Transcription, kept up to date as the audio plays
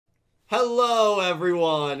Hello,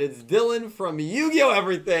 everyone. It's Dylan from Yu-Gi-Oh!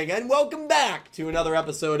 Everything, and welcome back to another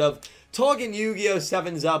episode of Talking Yu-Gi-Oh!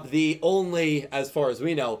 7's Up, the only, as far as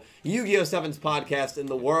we know, Yu-Gi-Oh! 7's podcast in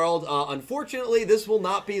the world. Unfortunately, this will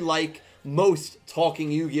not be like most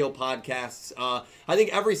Talking Yu-Gi-Oh! Podcasts. I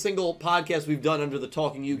think every single podcast we've done under the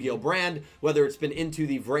Talking Yu-Gi-Oh! Brand, whether it's been Into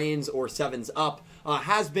the Vrains or 7's Up,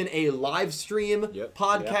 has been a live stream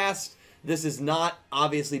podcast. Yep. This is not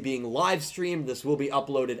obviously being live streamed. This will be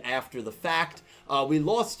uploaded after the fact. We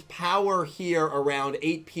lost power here around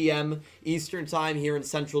 8 p.m. Eastern Time here in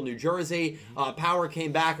central New Jersey. Power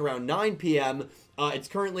came back around 9 p.m. It's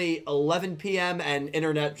currently 11 p.m. and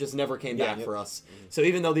internet just never came back for us. So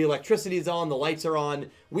even though the electricity is on, the lights are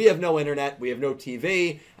on, we have no internet, we have no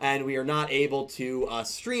TV, and we are not able to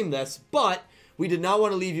stream this. But we did not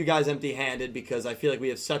want to leave you guys empty-handed because I feel like we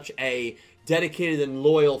have such a dedicated and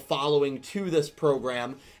loyal following to this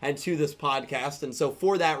program and to this podcast. And so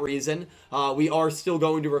for that reason, we are still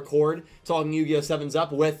going to record Talking Yu-Gi-Oh! 7's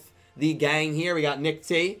Up with the gang here. We got Nick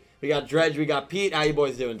T, we got Dredge, we got Pete. How you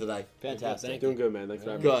boys doing today? Fantastic. Doing good, man. Thanks for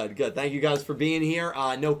having me. Good. Thank you guys for being here.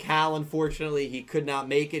 No Cal, unfortunately. He could not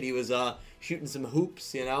make it. He was shooting some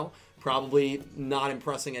hoops, you know. Probably not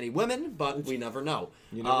impressing any women, but we never know.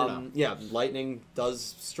 You never know. Yeah, lightning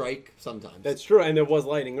does strike sometimes. That's true, and there was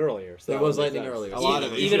lightning earlier. So there was lightning earlier. A lot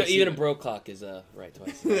of it. Even a bro clock is right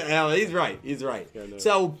twice. Yeah, he's right. He's right. Yeah, no.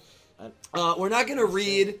 So we're not going to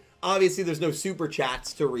read. Obviously, there's no super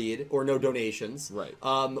chats to read or no donations. Right.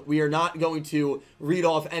 We are not going to read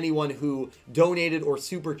off anyone who donated or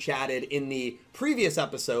super chatted in the previous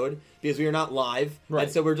episode because we are not live. Right.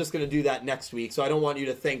 And so we're just going to do that next week. So I don't want you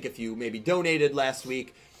to think if you maybe donated last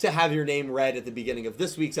week to have your name read at the beginning of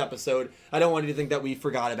this week's episode. I don't want you to think that we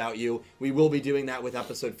forgot about you. We will be doing that with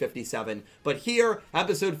episode 57. But here,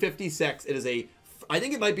 episode 56, I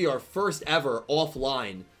think it might be our first ever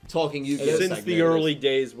offline Talking Yu-Gi-Oh! Since segment. the early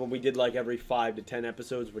days when we did like every 5 to 10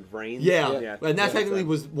 episodes with Vrains. Yeah. And that technically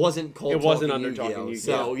wasn't called It wasn't Talking under Yu-Gi-Oh! Talking Yu-Gi-Oh!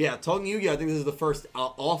 So yeah, Talking Yu-Gi-Oh! I think this is the first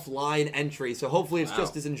offline entry. So hopefully it's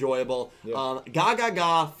just as enjoyable.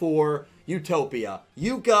 Gagaga for Utopia.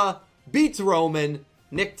 Yuka beats Roman.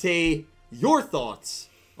 Nick T, your thoughts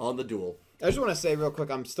on the duel? I just want to say real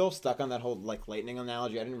quick, I'm still stuck on that whole lightning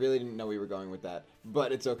analogy. I didn't know we were going with that,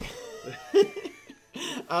 but it's okay.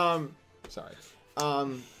 Sorry.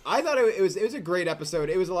 I thought it was a great episode.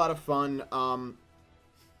 It was a lot of fun. I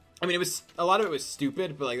mean, a lot of it was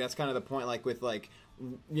stupid, but like that's kind of the point. Like with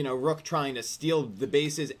Rook trying to steal the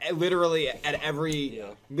bases literally at every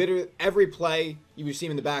play. You see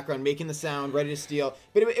him in the background making the sound, ready to steal.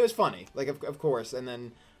 But it was funny, like of course. And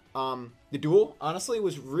then the duel, honestly,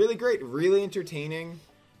 was really great, really entertaining.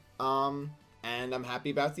 And I'm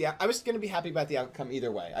happy about I was going to be happy about the outcome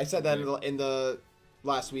either way. I said that in the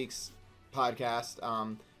last week's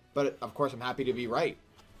podcast. But of course, I'm happy to be right.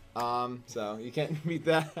 So you can't beat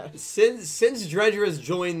that. Since Dredger has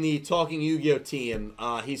joined the Talking Yu-Gi-Oh! Team,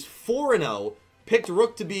 he's 4-0. Picked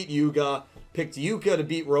Rook to beat Yuga. Picked Yuka to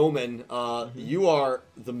beat Roman. You are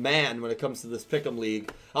the man when it comes to this Pick'em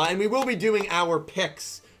League. And we will be doing our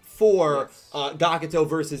picks for Gakuto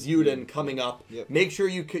versus Yuden coming up. Yep. Make sure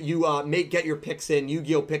you get your picks in.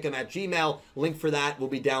 Yu-Gi-Oh! Pick'em at Gmail. Link for that will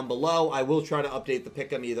be down below. I will try to update the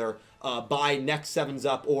Pick'em either by next 7's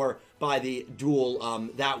Up or by the duel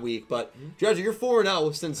that week. But Dredger, you're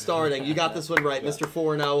 4-0 since starting. You got this one right, Mr.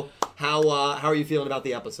 4-0. How are you feeling about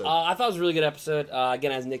the episode? I thought it was a really good episode.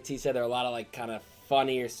 Again, as Nick T said, there are a lot of like kind of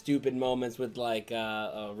funny or stupid moments with like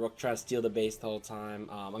Rook trying to steal the base the whole time.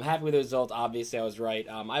 I'm happy with the result. Obviously, I was right.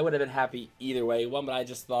 I would have been happy either way. But I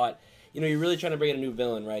just thought, you're really trying to bring in a new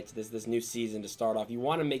villain, right, to this new season to start off. You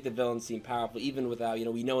want to make the villain seem powerful, even without,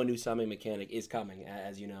 we know a new summoning mechanic is coming,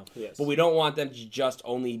 as you know. Yes. But we don't want them to just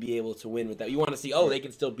only be able to win with that. You want to see, they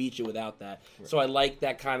can still beat you without that. Right. So I like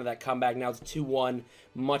that that comeback. Now it's 2-1,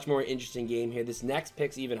 much more interesting game here. This next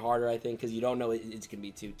pick's even harder, I think, because you don't know it's going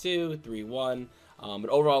to be 2-2, 3-1. But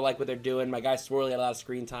overall, I like what they're doing. My guy Swirly had a lot of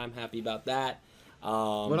screen time. Happy about that.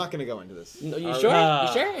 We're not going to go into this. You sure?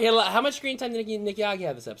 You sure? How much screen time did Nick Yagi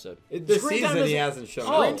have this episode? This season he hasn't shown.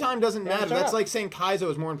 Screen time doesn't matter. That's like saying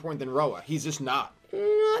Kaizo is more important than Roa. He's just not.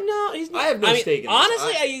 No, he's not. I have no stake in this.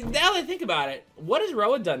 Honestly, now that I think about it, what has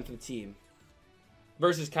Roa done for the team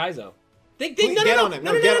versus Kaizo? Get on him.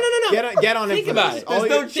 Get on him. Think about it. There's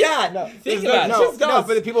no chat. Think about it. No,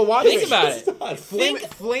 but the people watching. Think about it.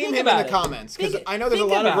 Flame him in the comments because I know there's a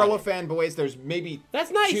lot of Roa fanboys. There's maybe that's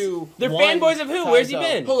nice. Two, they're fanboys of who? Where's he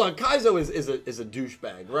been? Hold on, Kaizo is a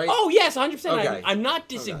douchebag, right? Oh yes, 100%. Okay. I'm not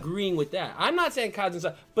disagreeing with that. I'm not saying Kaizo's,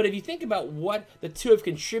 but if you think about what the two have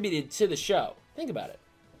contributed to the show, think about it.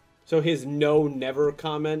 So his no never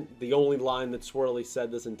comment, the only line that Swirly said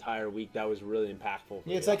this entire week, that was really impactful.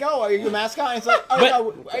 Yeah, it's like, oh, are you a mascot? And it's like, oh,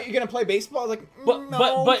 no, are you gonna play baseball? It's like,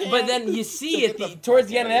 But then you see towards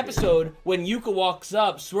the end of the episode when Yuka walks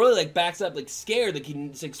up, Swirly like backs up like scared, like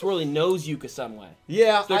Swirly knows Yuka some way.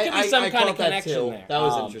 Yeah, So there could be some kind of connection there. That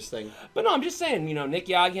was interesting. But no, I'm just saying, Nick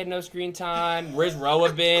Yagi had no screen time. Where's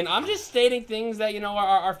Roa been? I'm just stating things that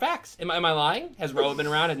are facts. Am I lying? Has Roa been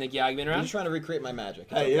around? Has Nick Yagi been I'm around? just trying to recreate my magic.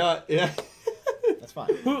 It's Hey, okay. you know what? Yeah. That's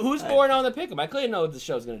fine. Who's born on the pick'em? I clearly know what the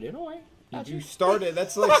show's gonna do. Don't worry. You started.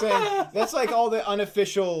 That's like saying. That's like all the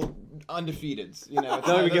unofficial undefeateds. It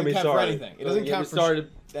Don't even get me count for started. anything. It doesn't count for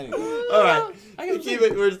anything. All right. I gotta Keep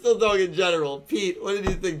it. We're still talking general. Pete, what did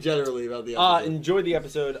you think generally about the episode? Enjoyed the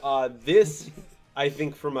episode. This, I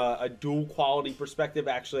think, from a duel quality perspective,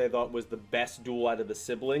 actually, I thought was the best duel out of the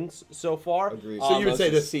siblings so far. Agreed. So you would say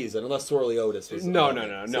this season, unless Swirly Otis was. No. So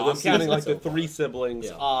I'm this counting season like so the far. three siblings.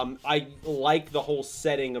 Yeah. I like the whole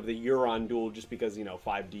setting of the Euron duel just because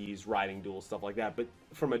 5Ds, riding duels, stuff like that. But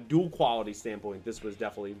from a duel quality standpoint, this was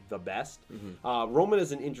definitely the best. Roman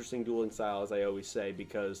is an interesting dueling style, as I always say,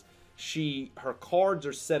 because her cards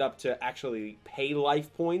are set up to actually pay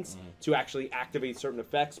life points to actually activate certain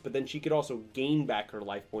effects, but then she could also gain back her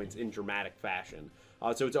life points in dramatic fashion.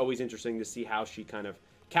 So it's always interesting to see how she kind of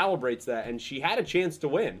calibrates that, and she had a chance to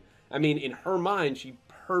win. I mean, in her mind, she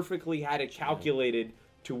perfectly had it calculated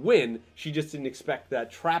to win. She just didn't expect that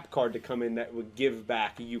trap card to come in that would give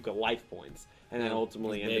back Yuka life points. And then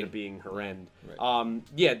ultimately ended up being her end. Right.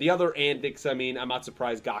 The other antics, I mean, I'm not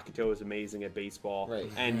surprised Gakuto is amazing at baseball. Right.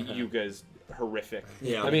 And Yuka's horrific.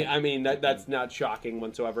 Yeah. I mean that's not shocking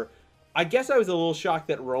whatsoever. I guess I was a little shocked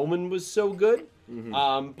that Roman was so good.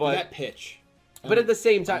 But that pitch. But at the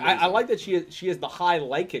same time, I like that she has the high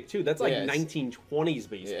leg kick too. That's like Yeah, 1920s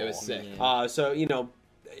baseball. Yeah, it was sick. So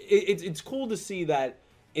it's cool to see that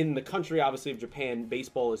in the country, obviously, of Japan,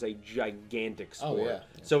 baseball is a gigantic sport. Oh, yeah.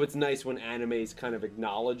 So it's nice when animes kind of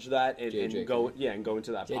acknowledge that and go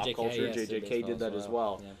into that pop JJK, culture. yes, did JJK baseball did that as as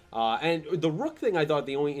well. well. And the Rook thing, I thought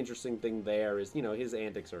the only interesting thing there is, his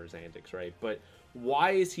antics are his antics, right? But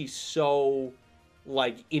why is he so,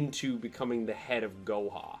 into becoming the head of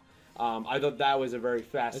Goha? I thought that was a very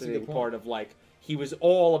fascinating part of, he was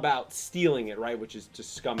all about stealing it, right? Which is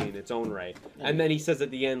just scummy in its own right. And then he says at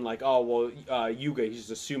the end, Yuga, he's just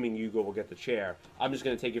assuming Yuga will get the chair. I'm just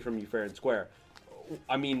going to take it from you fair and square.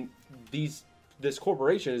 I mean, this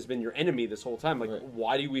corporation has been your enemy this whole time.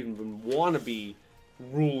 Why do you even want to be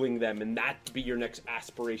ruling them and that be your next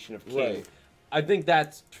aspiration of king? Right. I think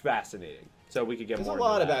that's fascinating. So we could get There's more a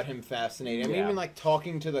lot into that. about him fascinating. I mean, Yeah. even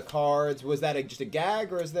talking to the cards, was that just a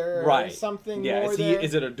gag, or is there something more is there?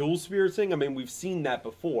 Is it a dual spirit thing? I mean, we've seen that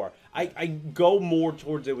before. I go more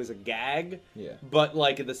towards it was a gag. Yeah. But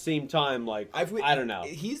at the same time, I don't know.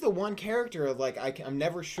 He's the one character of I'm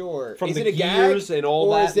never sure. From is the it a gears gag, and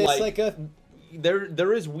all or that, is this a?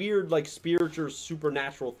 There is weird spiritual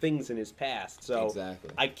supernatural things in his past, so Exactly.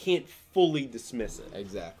 I can't fully dismiss it.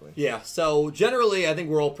 Exactly. Yeah, so generally, I think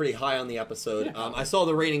we're all pretty high on the episode. I saw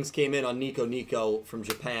the ratings came in on Nico Nico from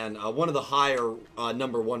Japan. One of the higher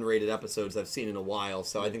number one rated episodes I've seen in a while,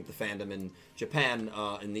 so I think the fandom in Japan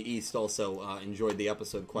in the East also enjoyed the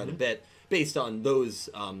episode quite a bit, based on those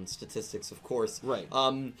statistics, of course. Right.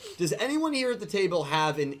 Does anyone here at the table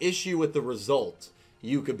have an issue with the result,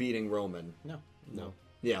 Yuka beating Roman? No.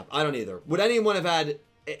 Yeah, I don't either. Would anyone have had...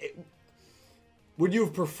 Would you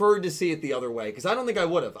have preferred to see it the other way? Because I don't think I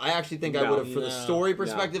would have. I actually think I would have, for the story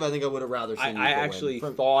perspective, I think I would have rather seen Yuka I actually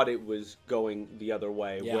win. thought it was going the other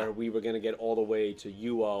way, Yeah. where we were going to get all the way to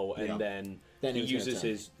Yuo, and Yeah. then Then he he was gonna uses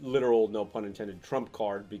turn. his literal, no pun intended, trump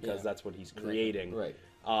card because Yeah. that's what he's creating. Right.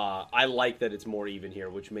 I like that it's more even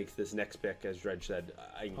here, which makes this next pick, as Dredge said,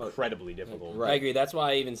 incredibly difficult. Right. I agree. That's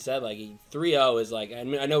why I even said 3-0 is I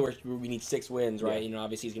mean, I know we need 6 wins, right? Yeah.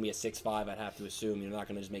 Obviously he's gonna be a 6-5. I'd have to assume you're not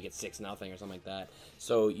gonna just make it 6-0 or something like that.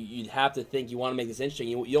 So you'd have to think you want to make this interesting.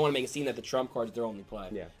 You don't want to make it seem that the trump card's their only play.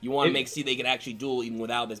 Yeah. You want to make it seem they could actually duel even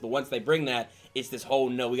without this. But once they bring that, it's this whole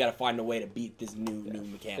we got to find a way to beat this new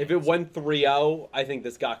mechanic. If it went 3-0, I think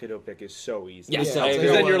this Gakuto pick is so easy. Yes, Yeah, I it's agree.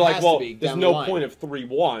 Because then It you're has like, to well, be there's down no the line. point of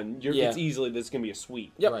 3-1. Yeah. It's easily this is gonna be a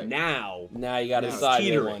sweep. Yep. Right. Now, Now you got to Now it's decide what you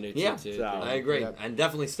teetering. want to do. Yeah. So- I agree, Yep. and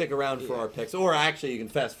definitely stick around for our picks. Or actually, you can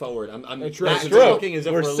fast forward. I'm It's back true. talking as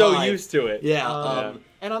if We're we're so live. used to it. Yeah.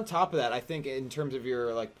 And on top of that, I think in terms of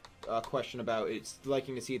your question about it's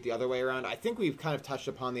liking to see it the other way around, I think we've kind of touched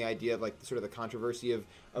upon the idea of sort of the controversy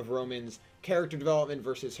of Roman's character development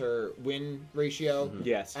versus her win ratio.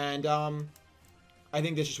 Yes. And I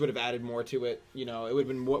think this just would have added more to it. You know, it would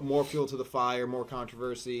have been more fuel to the fire, more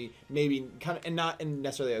controversy, maybe kind of, and not in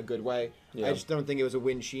necessarily a good way. Yeah. I just don't think it was a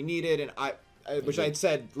win she needed, and which I had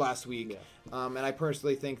said last week. Yeah. And I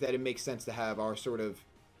personally think that it makes sense to have our sort of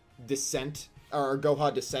dissent, our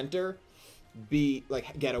Goha dissenter,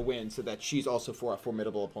 get a win so that she's also for a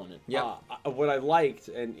formidable opponent. Yeah. What I liked,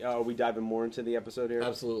 and are we diving more into the episode here?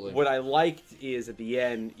 Absolutely. What I liked is at the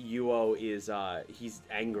end, Yuo is he's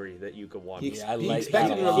angry that Yuka won. He I like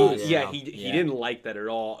expected that her a to lot. lose. Yeah, he didn't like that at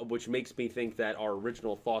all, which makes me think that our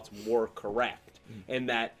original thoughts were correct, and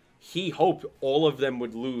that he hoped all of them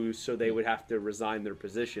would lose so they would have to resign their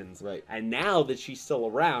positions. Right. And now that she's still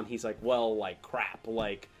around, he's like, well, like, crap,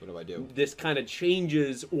 like, What do I do? this kind of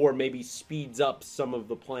changes or maybe speeds up some of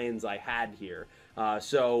the plans I had here.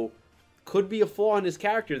 So could be a flaw in his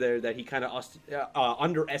character there that he kind of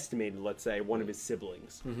underestimated, let's say, one of his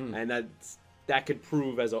siblings. And that could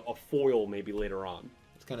prove as a foil maybe later on.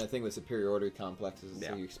 It's kind of thing with superiority complexes. Yeah.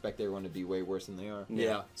 So you expect everyone to be way worse than they are.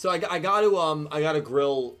 Yeah. So I gotta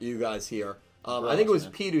grill you guys here. I think it was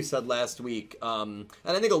Pete who said last week, and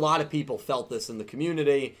I think a lot of people felt this in the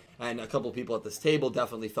community, and a couple of people at this table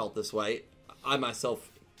definitely felt this way. I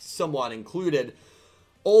myself, somewhat included.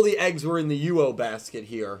 All the eggs were in the Yuo basket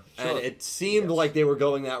here, and it seemed like they were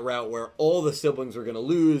going that route where all the siblings were going to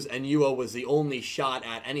lose, and Yuo was the only shot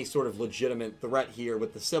at any sort of legitimate threat here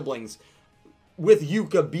with the siblings. With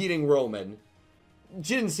Yuka beating Roman,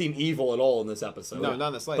 she didn't seem evil at all in this episode. No, not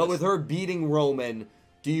in the slightest. But with her beating Roman,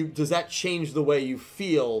 does that change the way you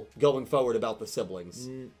feel going forward about the siblings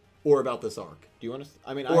or about this arc? Do you want to?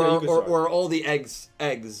 I mean, Or are all the eggs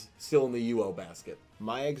still in the Yuo basket?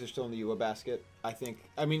 my eggs are still in the Yuo basket. I think.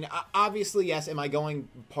 I mean, obviously, yes. Am I going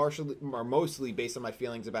partially or mostly based on my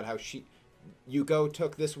feelings about how Yuko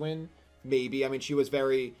took this win? Maybe. I mean, she was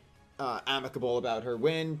very amicable about her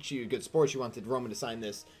win. She was a good sport. She wanted Roman to sign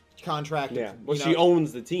this contract. Yeah. Well, she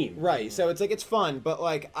owns the team. Right. So it's like it's fun, but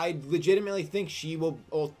like I legitimately think she will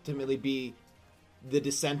ultimately be the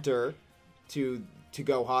dissenter to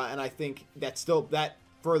Goha, and I think that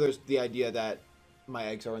furthers the idea that my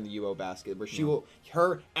eggs are in the Yuo basket, where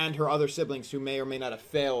her and her other siblings who may or may not have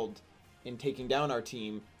failed in taking down our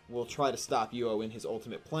team will try to stop Yuo in his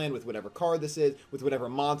ultimate plan with whatever card this is, with whatever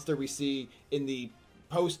monster we see in the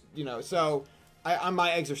post. So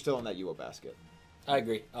my eggs are still in that Yuo basket. I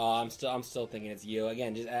agree. I'm still thinking it's you.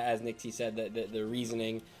 Again, just as Nick T said, the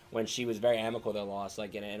reasoning when she was very amicable with their loss,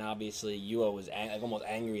 and obviously Yuo was almost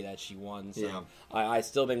angry that she won. So Yeah. I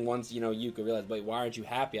still think once Yuka realized, wait, why aren't you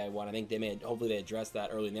happy I won? I think hopefully they addressed that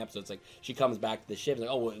early in the episode. It's like she comes back to the ship, like,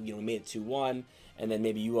 oh, well, we made it 2-1, and then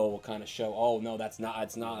maybe Yuo will kind of show, oh no, it's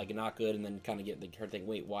not not good, and then kind of get her think,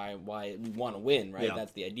 wait, why we want to win, right? Yeah.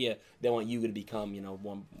 That's the idea. They want Yuka to become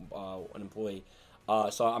an employee.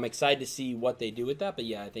 So I'm excited to see what they do with that, but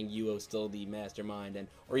yeah, I think Yuo's still the mastermind,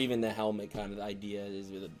 or even the helmet kind of idea is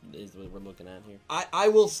what we're looking at here. I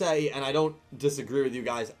will say, and I don't disagree with you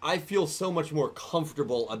guys, I feel so much more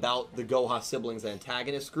comfortable about the Goha siblings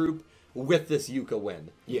antagonist group with this Yuka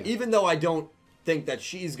win. Yeah. Even though I don't think that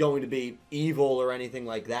she's going to be evil or anything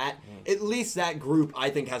like that, at least that group I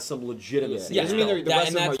think has some legitimacy. Yeah, as I mean, well. the rest and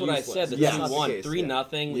of them that's are what useless. I said. The Yes. 2-1,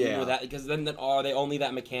 3-0. Yeah. Because then are they only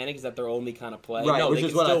that mechanic? Is that their only kind of play? Right, No, which they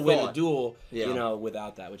is can what I still win thought. a duel. Yeah.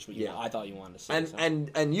 Without that, which Yeah. I thought you wanted to say.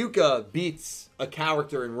 And Yuka beats a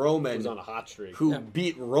character in Roman Who's on a hot streak. who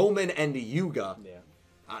beat Roman and Yuga. Yeah.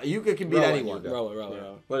 Yuka can beat Roa and anyone. Yuga.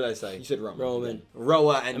 Roa. What did I say? You said Roman.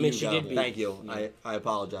 Roa and I mean, Yuga. she did beat- Thank you. yeah. I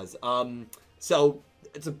apologize. So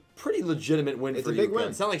it's a pretty legitimate win It's for a big Yuka. win.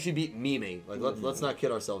 It's not like she beat Mimi. Like let's not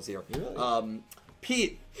kid ourselves here.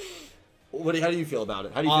 Pete, how do you feel about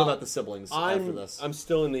it? How do you feel about the siblings after this? I'm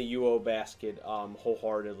still in the UO basket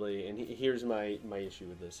wholeheartedly, and here's my issue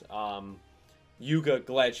with this. Yuga,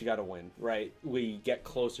 glad she got a win, right? We get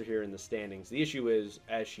closer here in the standings. The issue is,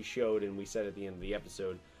 as she showed and we said at the end of the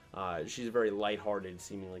episode, she's a very lighthearted,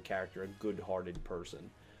 seemingly character, a good-hearted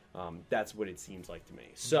person. That's what it seems like to me.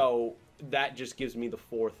 So that just gives me the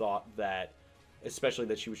forethought that, especially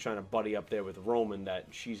that she was trying to buddy up there with Roman, that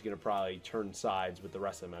she's going to probably turn sides with the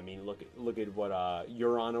rest of them. I mean, look at what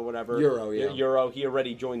Euron or whatever. Euro, he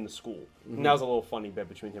already joined the school. And that was a little funny bit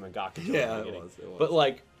between him and Gagaga. Yeah, it was. But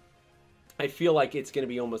like, I feel like it's going to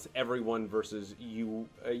be almost everyone versus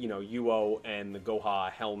Yuo and the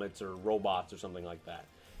Goha helmets or robots or something like that.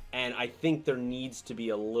 And I think there needs to be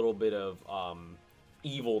a little bit of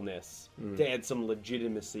evilness to add some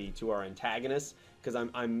legitimacy to our antagonists, because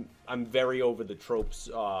I'm very over the tropes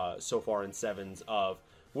so far in Sevens of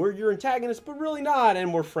we're your antagonist, but really not,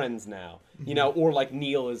 and we're friends now. You know, or like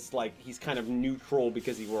Neil is like, he's kind of neutral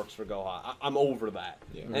because he works for Goha. I'm over that.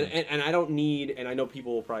 Yeah. And I don't need, and I know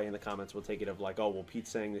people will probably in the comments will take it of like, oh, well, Pete's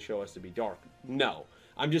saying the show has to be dark. No.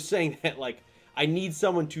 I'm just saying that, like, I need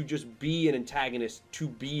someone to just be an antagonist to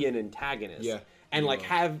be an antagonist. Yeah. And, like,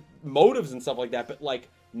 have motives and stuff like that, but, like,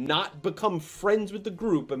 not become friends with the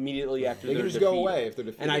group immediately after They they're can just defeated. go away if they're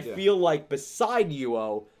defeated. And I yeah. feel like beside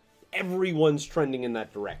UO, everyone's trending in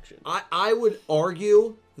that direction. I would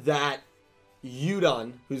argue that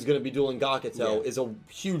Yudon, who's going to be dueling Gakuto, Yeah. is a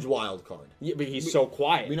huge wild card. Yeah, but he's so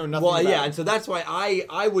quiet. we know nothing Well, about yeah, him. and so that's why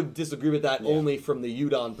I would disagree with that only from the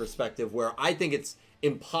Yudon perspective, where I think it's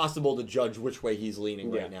impossible to judge which way he's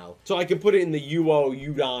leaning right now. So I could put it in the UO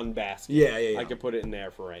Udon basket. Yeah. I could put it in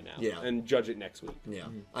there for right now. Yeah. And judge it next week. Yeah,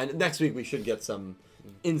 and next week we should get some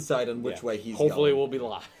insight on which Yeah. way he's Hopefully going. we'll be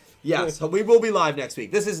live. Yes, we will be live next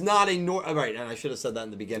week. This is not a right, and I should have said that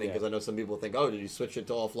in the beginning Yeah. because I know some people think, oh, did you switch it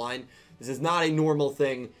to offline? This is not a normal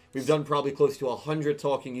thing. We've done probably close to 100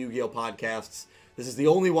 Talking Yu-Gi-Oh podcasts. This is the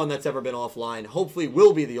only one that's ever been offline. Hopefully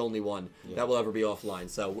will be the only one that will ever be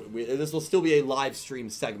offline. So this will still be a live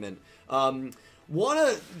stream segment. Want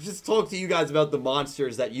to just talk to you guys about the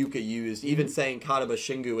monsters that Yuka used, even saying Kadaba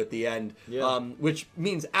Shingu at the end, which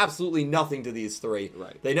means absolutely nothing to these three.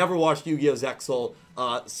 Right. They never watched Yu-Gi-Oh! Zexal,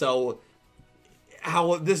 so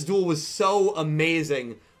how this duel was so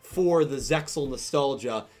amazing for the Zexal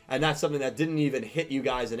nostalgia, and that's something that didn't even hit you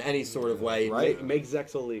guys in any sort of way. Right. Make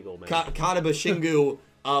Zex illegal, man. Kadaba Shingu,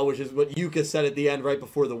 which is what Yuka said at the end right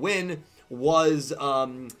before the win, was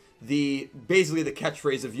basically the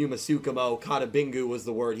catchphrase of Yuma Tsukumo. Kadabingu was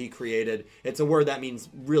the word he created. It's a word that means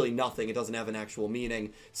really nothing. It doesn't have an actual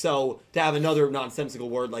meaning. So to have another nonsensical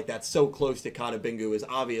word like that so close to Kadabingu is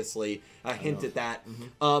obviously a hint at that.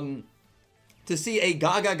 To see a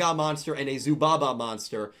Gagaga monster and a Zubaba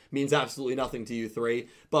monster means absolutely nothing to you three.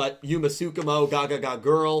 But Yuma Tsukumo, Gagaga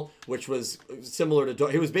Girl, which was similar to...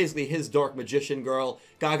 It was basically his Dark Magician Girl.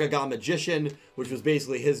 Gagaga Magician, which was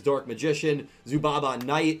basically his Dark Magician. Zubaba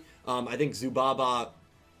Knight. I think Zubaba...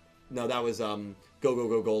 No, that was Go Go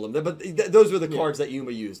Go Golem. But those were the cards that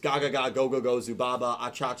Yuma used. Gagaga, Go Go Go, Zubaba,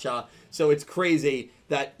 Achacha. So it's crazy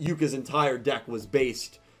that Yuka's entire deck was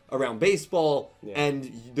based around baseball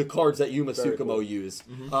and the cards that Yuma Tsukumo used.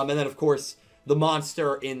 And then, of course, the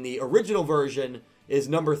monster in the original version is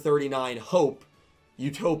number 39, Hope,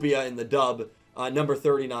 Utopia in the dub, number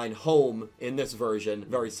 39, Home in this version,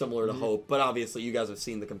 very similar to Hope, but obviously you guys have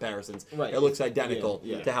seen the comparisons. Right. It looks identical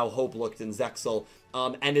to how Hope looked in Zexal.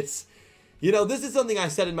 And it's, this is something I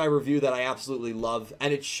said in my review that I absolutely love,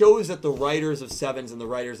 and it shows that the writers of Sevens and the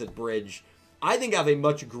writers at Bridge, I think, have a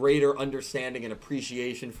much greater understanding and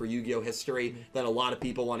appreciation for Yu-Gi-Oh! History than a lot of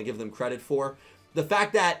people want to give them credit for. The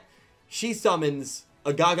fact that she summons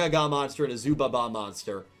a Gagaga monster and a Zubaba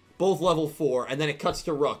monster, both level 4, and then it cuts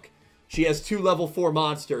to Rook. She has 2 level 4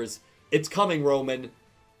 monsters. It's coming, Roman.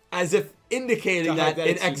 As if indicating that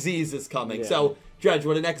an Xyz is coming. Yeah. So, Dredge,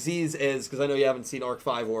 what an Xyz is, because I know you haven't seen Arc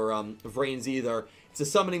 5 or Vrains either, it's a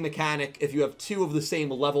summoning mechanic. If you have 2 of the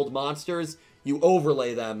same leveled monsters, you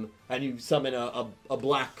overlay them, and you summon a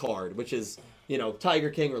black card, which is,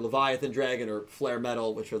 Tiger King or Leviathan Dragon or Flare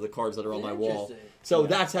Metal, which are the cards that are on my wall. So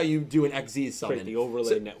that's how you do an XZ summon. Create the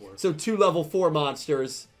overlay network. So 2 level 4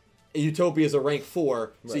 monsters. Utopia is a rank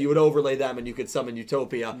 4, so you would overlay them and you could summon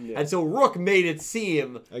Utopia. Yeah. And so Rook made it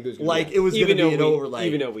seem like it was going to be an overlay.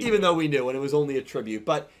 Even though we knew, and it was only a tribute.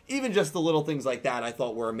 But even just the little things like that I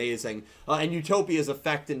thought were amazing. And Utopia's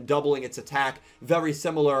effect in doubling its attack, very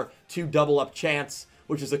similar to Double Up Chance,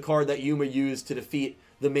 which is a card that Yuma used to defeat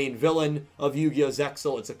the main villain of Yu-Gi-Oh!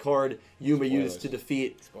 Zexal. It's a card Yuma used to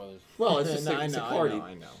defeat... Spoilers. Well, it's just it's a card.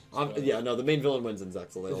 I know. The main villain wins in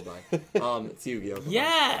Zexal. They all die. It's Yu-Gi-Oh!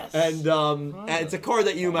 Yes! And it's a card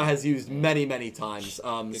that Yuma has used many, many times.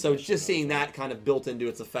 So just seeing that kind of built into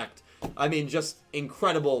its effect, I mean, just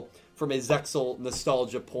incredible from a Zexal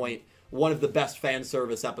nostalgia point. One of the best fan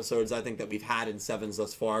service episodes I think that we've had in Sevens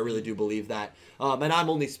thus far. I really do believe that. And I'm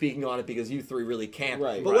only speaking on it because you three really can't.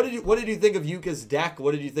 Right. But what did you think of Yuka's deck?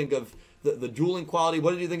 What did you think of the dueling quality?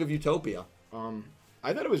 What did you think of Utopia?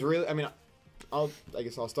 I thought it was really. I mean, I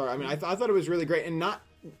guess I'll start. I mean, I thought it was really great, and not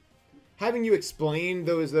having you explain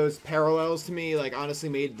those parallels to me, like, honestly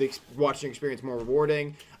made the watching experience more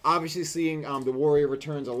rewarding. Obviously, seeing the Warrior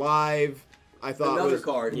Returns Alive, I thought another was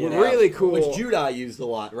card really cool, which Judai used a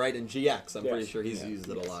lot, right? In GX, I'm Yes. pretty sure he's used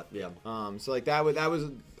it a lot. Yeah. So like that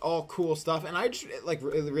was all cool stuff, and I just like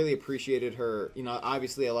really appreciated her.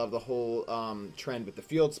 Obviously, I love the whole trend with the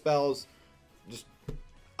field spells. Just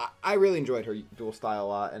I really enjoyed her duel style a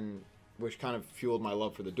lot, and which kind of fueled my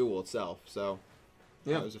love for the duel itself. So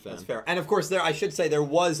I was a fan. That's fair. And of course, I should say there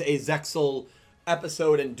was a Zexal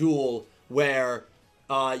episode and duel where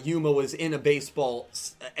Yuma was in a baseball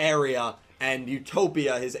area, and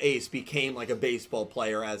Utopia, his ace, became like a baseball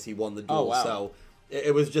player as he won the duel. Oh, wow. So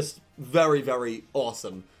it was just very, very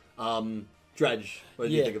awesome. Dredge, what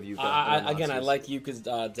did you think of Yuka? I like Yuka's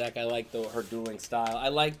deck. I like her dueling style. I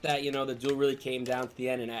like that, the duel really came down to the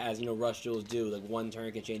end, and as, rush duels do, like one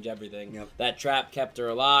turn can change everything. Yep. That trap kept her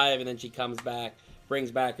alive, and then she comes back,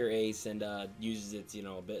 brings back her ace, and uses it,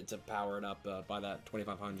 a bit to power it up by that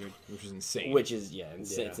 2,500. Which is insane. Which is,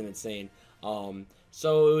 it's an insane.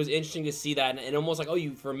 So it was interesting to see that, and almost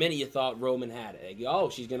like, for a minute you thought Roman had it.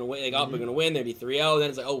 Like, she's gonna win. Like, we're gonna win. There'd be 3-0. Then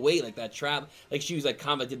it's like, wait, like that trap. Like she was like,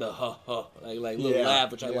 did the like little laugh,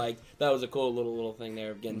 which I liked. That was a cool little thing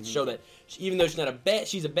there. Again, to show that even though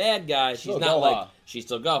she's a bad guy, she's not like she's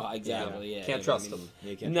still Goha. Exactly. Yeah. Can't trust them.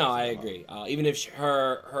 No, I agree. Even if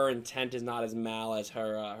her intent is not as mal as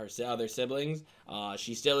her other siblings,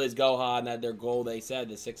 she still is Goha, and that their goal, they said,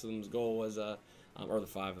 the 6 of them's goal was or the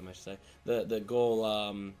 5 of them, I should say. The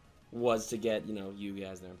goal was to get Yugi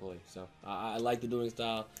as their employee. So I like the dueling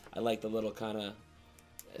style. I like the little kind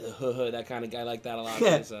of that kind of guy. I like that a lot.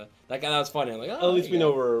 That was funny. I'm like, at least we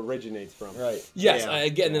know where it originates from. Right. Yes.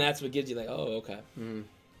 Then that's what gives you like, okay. Mm-hmm.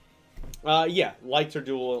 Liked her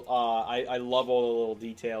duel. I love all the little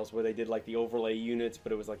details where they did like the overlay units,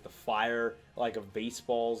 but it was like the fire like of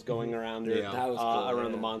baseballs going around her, that was cool,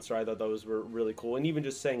 around the monster. I thought those were really cool, and even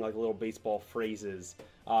just saying like little baseball phrases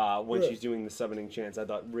when she's doing the summoning chants, I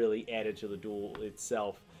thought really added to the duel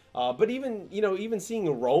itself. But even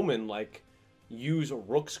seeing Roman like use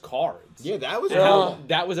Rook's cards, that was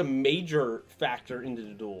that was a major factor into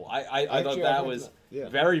the duel. I thought that was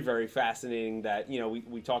very, very fascinating. That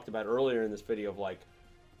we talked about earlier in this video of like,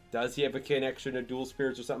 does he have a connection to dual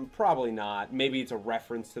spirits or something? Probably not. Maybe it's a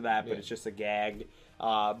reference to that, but it's just a gag.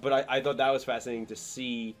 But I thought that was fascinating to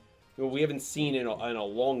see. We haven't seen in a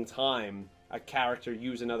long time a character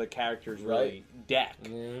use another character's deck.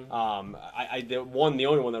 Mm-hmm. The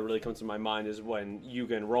only one that really comes to my mind is when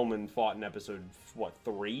Yuga and Roman fought in episode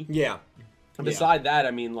 3. Yeah. Beside that,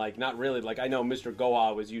 I mean, like, not really. Like, I know Mr.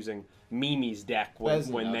 Goha was using Mimi's deck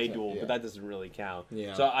when they dueled, but that doesn't really count.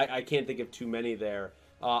 Yeah. So I can't think of too many there.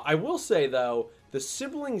 I will say, though, the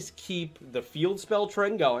siblings keep the field spell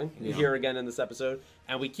trend going here again in this episode,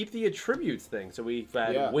 and we keep the attributes thing. So we've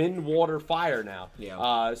had wind, water, fire now.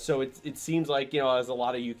 Yeah. So it seems like, as a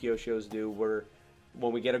lot of Yu-Gi-Oh shows do,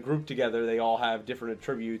 when we get a group together, they all have different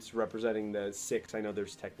attributes representing the 6. I know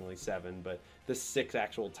there's technically 7, but the 6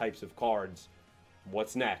 actual types of cards.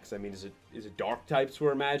 What's next? I mean, is it dark types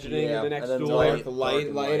we're imagining in the next duel?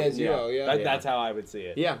 Light as zero. That's how I would see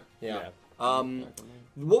it. Yeah.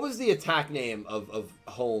 What was the attack name of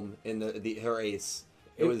Home in her ace?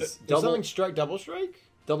 It was something strike, double strike?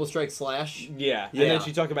 Double strike slash? Yeah. And then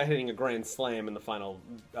she talked about hitting a grand slam in the final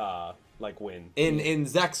win. In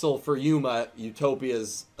Zexal for Yuma,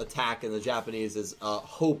 Utopia's attack in the Japanese is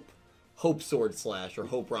Hope Sword Slash or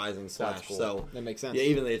Hope Rising Slash. Cool. So that makes sense. Yeah,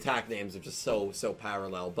 even the attack names are just so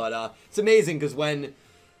parallel. But it's amazing because when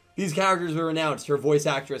these characters were announced, her voice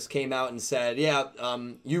actress came out and said,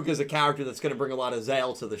 Yuka's a character that's going to bring a lot of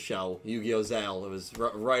Zale to the show. Yu-Gi-Oh! Zale. It was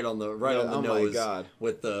right on the nose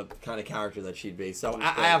with the kind of character that she'd be. So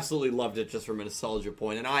I absolutely loved it just from a nostalgia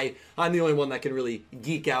point. And I'm the only one that can really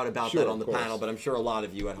geek out about that on the panel, but I'm sure a lot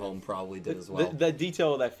of you at home probably did as well. The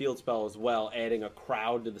detail of that field spell as well, adding a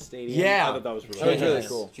crowd to the stadium. Yeah. I thought that was really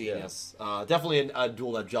cool. Genius. Definitely a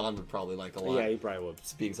duel that John would probably like a lot. Yeah, he probably would.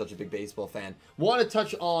 Being such a big baseball fan. Want to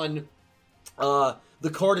touch on the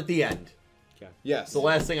card at the end. Okay. Yes. The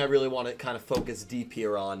last thing I really want to kind of focus deep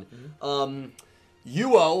here on.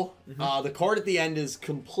 Uo, the card at the end is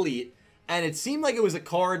complete, and it seemed like it was a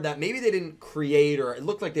card that maybe they didn't create, or it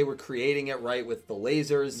looked like they were creating it with the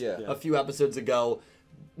lasers a few episodes ago.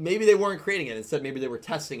 Maybe they weren't creating it. Instead, maybe they were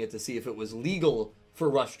testing it to see if it was legal for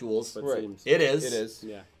rush duels. It is. It is.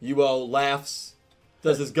 Yeah. Uo laughs,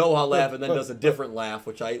 does his Goha laugh, and then does a different laugh,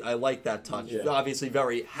 which I like that touch. Yeah. Obviously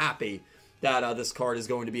very happy that this card is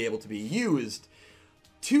going to be able to be used.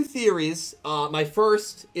 2 theories. My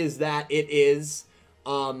first is that it is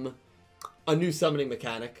a new summoning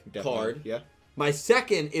mechanic card. Yeah. My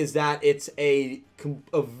second is that it's a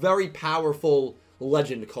very powerful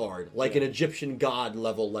legend card, like an Egyptian god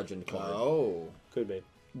level legend card. Oh. Could be.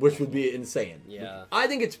 Which would be insane. Yeah. I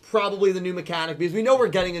think it's probably the new mechanic, because we know we're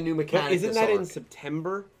getting a new mechanic. But isn't that in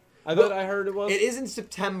September? I thought I heard it was. It is in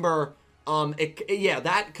September,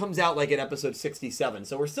 That comes out like in episode 67,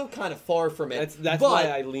 so we're still kind of far from it. That's why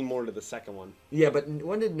I lean more to the second one. Yeah, but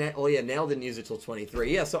when did Nail didn't use it till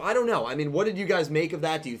 23. Yeah, so I don't know. I mean, what did you guys make of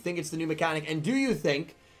that? Do you think it's the new mechanic? And do you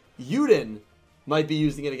think Yuden might be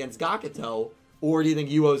using it against Gakuto, or do you think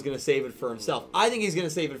Yuo is going to save it for himself? I think he's going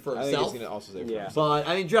to save it for himself. I think he's going to also save it for himself. But,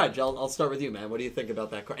 I mean, Dredge, I'll start with you, man. What do you think about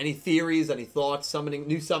that card? Any theories, any thoughts?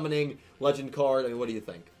 New summoning, legend card? I mean, what do you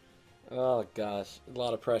think? Oh gosh, a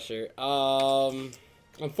lot of pressure.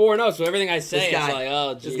 I'm 4-0, so everything I say is like,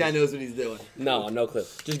 oh, geez. This guy knows what he's doing. No clue.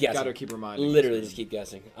 Just guessing. Gotta keep reminding. Literally, just keep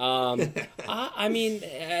guessing. I mean,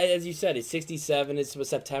 as you said, it's 67. It's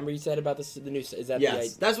September. You said about the new. Is that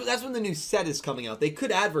yes? That's when the new set is coming out. They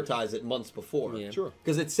could advertise it months before. Yeah. Sure.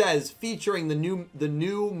 Because it says featuring the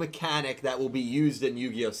new mechanic that will be used in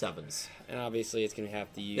Yu-Gi-Oh! Sevens. And obviously, it's gonna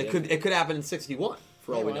have to use. It could happen in 61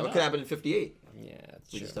 for all we know. It could happen in 58. Yeah,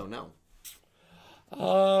 that's We true. just don't know.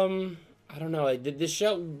 I don't know. This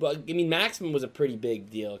show, I mean, Maximum was a pretty big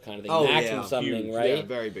deal, kind of thing. Oh, Maximum yeah. summoning, Huge. right? Yeah,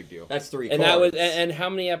 very big deal. That's 3 And cards. that was and how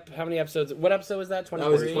many episodes? What episode was that?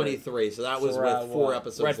 23? That was 23, so that was So with 4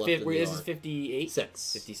 episodes we're at left in the This is arc. 58?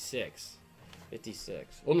 6.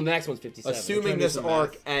 56. Well, the next one's 57. Assuming do this some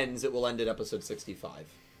arc math. ends, it will end at episode 65.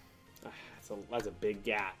 That's a big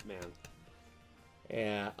gap, man.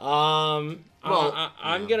 Yeah. Well,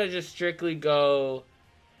 I'm gonna just strictly go.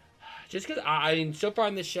 Just because I mean, so far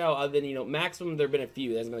in this show, other than Maximum, there've been a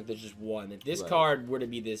few. That's like there's just one. If this Right. card were to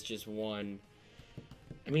be this just one,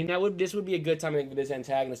 I mean, this would be a good time I think, for this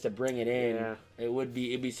antagonist to bring it in. Yeah. It'd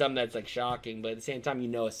be something that's like shocking, but at the same time,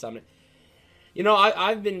 it's something.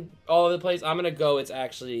 I've been all over the place. I'm gonna go. It's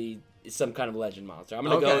actually some kind of legend monster. I'm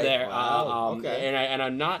gonna go Okay. there. Wow. Okay. And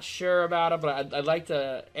I'm not sure about it, but I'd like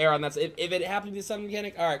to err on that. So if it happened to be some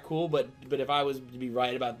mechanic, all right, cool. But if I was to be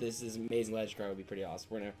right about this amazing legend card, would be pretty awesome.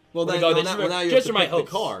 We're gonna Well, we're then, gonna go now, there now you just have for to my pick the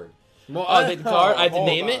hopes. card. Well, Oh, the card. I have to hold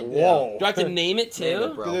name on. it. Whoa. Do I have to name it too? Name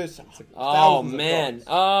it, bro. There's Oh thousands of man.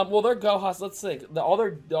 cards. Well, their Gohas. Let's think. All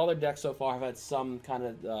their decks so far have had some kind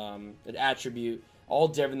of an attribute. All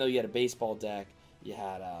different. Though you had a baseball deck, you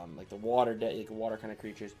had like the water deck, like water kind of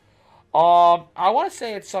creatures. I want to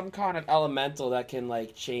say it's some kind of elemental that can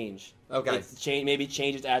like change. Okay. Maybe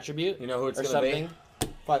change its attribute. You know who it's or gonna be? something.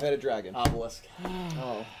 5-headed dragon. Obelisk.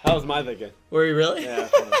 Oh. That was my thinking. Were you really? Yeah.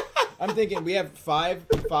 I'm thinking we have five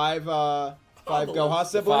Goha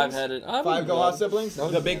siblings. Five-headed. 5 Goha siblings.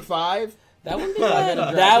 The big 5. That would be. Five-headed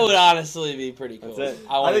dragon. That would honestly be pretty cool. That's it.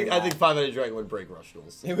 I think 5-headed dragon would break rush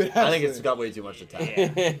duels. It would I think it's absolutely- got way too much attack.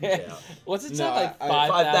 Yeah. What's it No, set like I-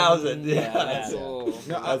 5,000, 5,000? yeah, that's- No, That's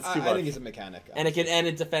too I much. think it's a mechanic. And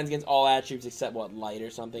it defends against all attributes except light or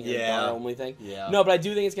something. Yeah. Or only thing. Yeah. No, but I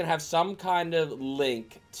do think it's gonna have some kind of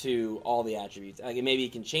link to all the attributes. Like maybe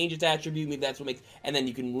it can change its attribute. Maybe that's what makes, and then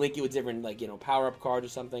you can link it with different power up cards or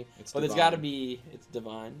something. It's But there's divine. got to be it's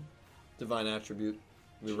divine. Divine attribute.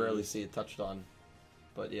 We rarely see it touched on.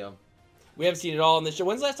 But yeah. We haven't seen it all in this show.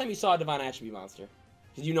 When's the last time you saw a divine attribute monster?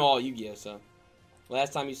 Because you know all Yu-Gi-Oh, so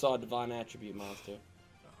last time you saw a divine attribute monster.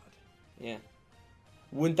 Yeah.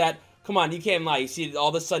 Wouldn't that? Come on, you can't lie. You see, all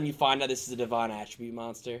of a sudden you find out this is a divine attribute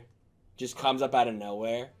monster. Just comes up out of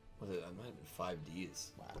nowhere. Was it? I might have been 5Ds.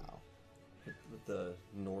 Wow. With the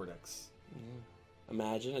Nordics.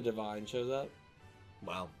 Imagine a divine shows up.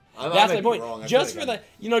 Wow. That's my point. Wrong. I Just feel for like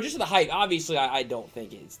just for the hype. Obviously, I don't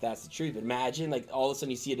think that's the truth. But imagine, like, all of a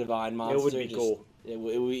sudden you see a divine monster. would be cool. It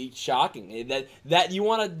would be shocking. That you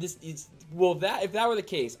want to this. If that were the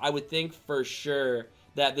case, I would think for sure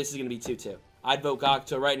that this is going to be 2-2. I'd vote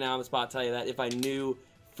Gakuto right now on the spot. Tell you that if I knew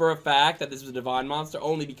for a fact that this was a divine monster,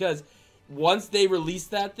 only because once they release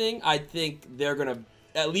that thing, I think they're gonna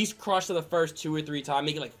at least crush it the first 2 or 3 times,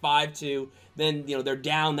 make it like 5-2. Then they're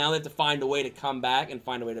down. Now they have to find a way to come back and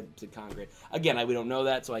find a way to conquer it. Again, we don't know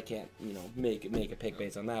that, so I can't make a pick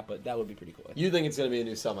based on that. But that would be pretty cool. You think it's going to be a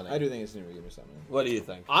new summoning? I do think it's new regular summoning. What do you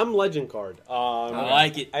think? I'm legend card. I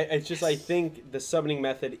like it. It's just I think the summoning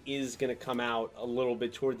method is going to come out a little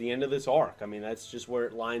bit toward the end of this arc. I mean, that's just where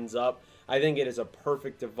it lines up. I think it is a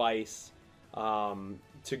perfect device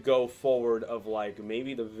to go forward of like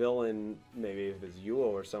maybe the villain, maybe if it's Yuo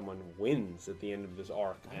or someone, wins at the end of this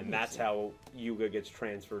arc, and that's how Yuga gets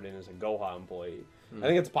transferred in as a Goha employee. I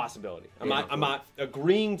think it's a possibility. I'm not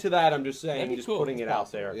agreeing to that. I'm just saying, That'd be just cool. putting it It's out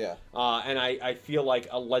possible, there. yeah. And I feel like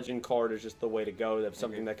a legend card is just the way to go. That's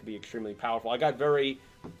something that could be extremely powerful. I got very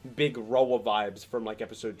big Roa vibes from like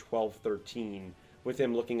episode 12, 13 with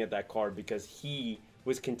him looking at that card because he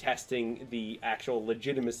was contesting the actual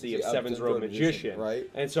legitimacy of The Seven's Row Magician. right?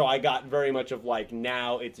 And so I got very much of like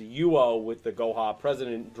now it's Yuo with the Goha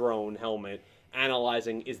President drone helmet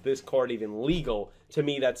analyzing, is this card even legal? To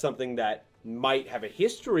me, that's something that might have a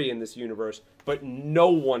history in this universe, but no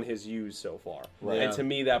one has used so far. Right. And to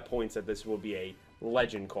me, that points that this will be a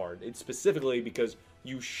legend card. It's specifically because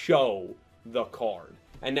you show the card.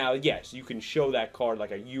 And now, yes, you can show that card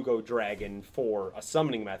like a Yugo Dragon for a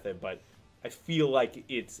summoning method, but I feel like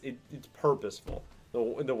it's purposeful,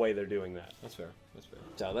 the way they're doing that. That's fair. That's fair.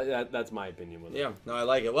 So that's my opinion with it. Yeah, no, I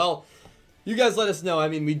like it. Well, you guys let us know. I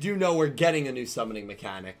mean, we do know we're getting a new summoning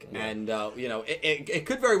mechanic, and it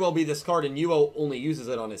could very well be this card, and Yuo only uses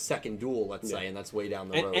it on his second duel, let's say, and that's way down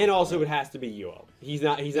the road. And also, it has to be Yuo. He's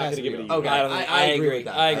not going to give it to Yuo. Okay, I agree with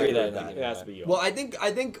that. I agree that It has to be Yuo. Well, I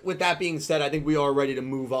think with that being said, I think we are ready to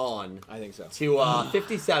move on. I think so. To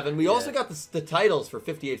 57. We also got the titles for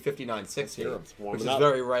 58, 59, 60, which is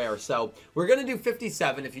very rare. So we're going to do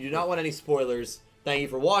 57. If you do not want any spoilers, thank you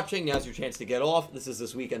for watching. Now's your chance to get off. This is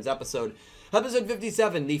this weekend's episode. Episode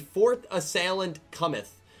 57, The Fourth Assailant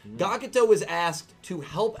Cometh. Gakuto was asked to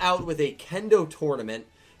help out with a kendo tournament,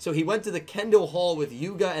 so he went to the kendo hall with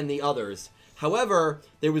Yuga and the others. However,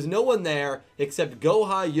 there was no one there except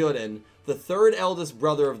Goha Yurin, the third eldest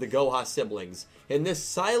brother of the Goha siblings. In this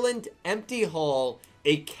silent, empty hall,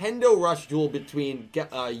 a kendo rush duel between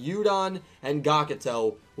Yudan and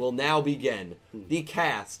Gakuto will now begin. The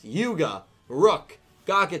cast: Yuga, Rook,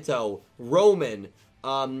 Gakuto, Roman,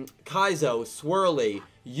 Kaizo, Swirly,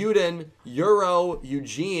 Yuden, Euro,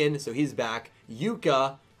 Eugene, so he's back,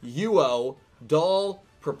 Yuka, Yuo, Doll,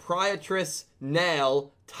 Proprietress,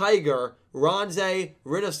 Nail, Tiger, Ranze,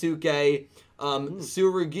 Rinosuke,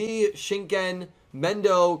 Tsurugi, Shinken,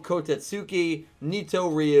 Mendo, Kotetsuki, Nito,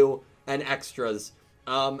 Ryu, and extras.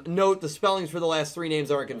 Note, the spellings for the last three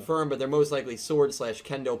names aren't confirmed, but they're most likely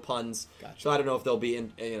sword/kendo puns, so I don't know if they'll be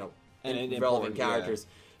relevant characters.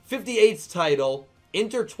 58's title,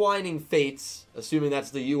 Intertwining Fates, assuming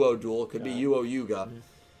that's the Yuo duel, could be Yuo Yuga.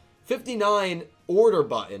 59, Order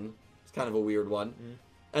Button, it's kind of a weird one.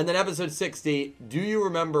 And then episode 60, Do You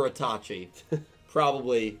Remember Itachi?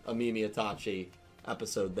 Probably a Mimi Itachi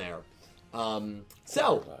episode there.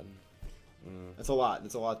 So, That's a lot.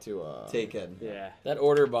 That's a lot to take in. Yeah. That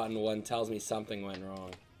order button one tells me something went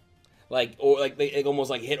wrong. They almost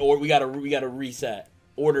like hit or we gotta reset.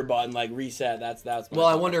 Order button, like reset. That's. Well,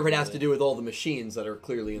 I wonder if it has to do with all the machines that are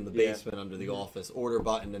clearly in the basement under the office. Order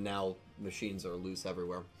button, and now machines are loose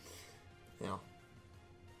everywhere. Yeah.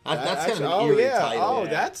 That's kind of an eerie title. Oh,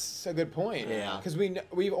 that's a good point. Yeah. Because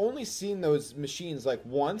we've only seen those machines like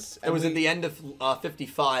once. It was at the end of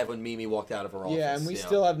 55 when Mimi walked out of her office. Yeah, and we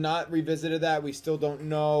still have not revisited that. We still don't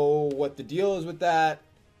know what the deal is with that.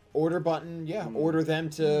 Order button, order them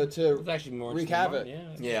to It's actually more wreak havoc.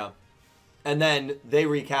 Yeah. And then they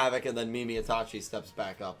wreak havoc, and then Mimi Itachi steps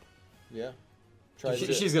back up. Yeah.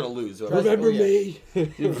 She's going to lose. Remember me.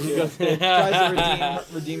 Tries to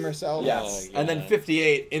redeem herself. Yes. Oh, and then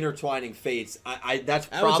 58, Intertwining Fates. That's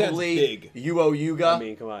That one sounds probably big. Yuo Yuga. I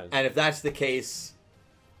mean, come on. And if that's the case,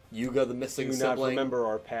 Yuga, the missing Do sibling. not remember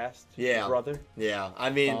our past, Yeah. brother. Yeah,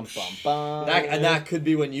 I mean, Bum, bum, bum. that could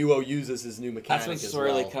be when Yuo uses his new mechanic That's when as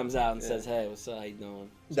Swirly well. comes out and says, "Hey, what's up? How you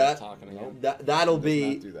doing?" That- talking again. That'll Does be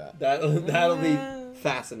not do that. that'll be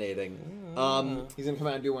fascinating. He's gonna come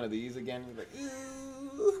out and do one of these again. He's like,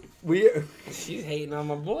 We're She's hating on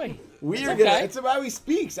my boy. we're okay. gonna. it's about how he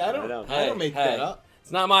speaks. I don't make that up.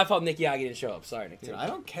 It's not my fault Nick Yagi didn't show up. Sorry, Nick. Dude, I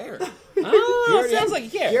don't care. Oh, sounds like you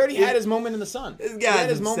care. He already had his moment in the sun. This He guy's had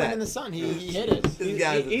his upset. moment in the sun. He hit it. This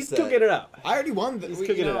guy's He's upset. cooking it up. I already won.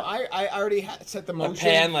 I already set the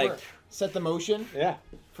motion. Set the motion Yeah.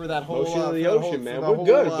 for that whole Motion of for the the ocean, whole- man. for the We're whole,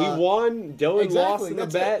 good. We won. Dylan lost in the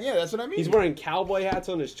that's bet. it. Yeah, that's what I mean. He's wearing cowboy hats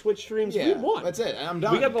on his Twitch streams. Yeah, We won. that's it. I'm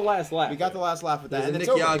done. We got the last laugh. We got the last laugh with that. There's a And Nick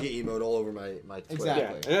it's over. Yagi emote all over my Twitter. Exactly. Yeah,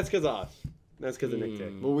 and that's because of us. That's because of Nick T.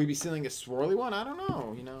 Will we be stealing a swirly one? I don't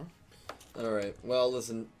know. All right. Well,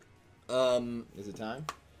 listen. Is it time?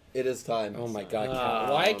 It is time. Oh my God!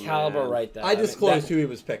 Oh, Why Caliber man. write that? I disclosed who he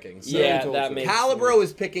was picking. So Yeah, that makes Calibro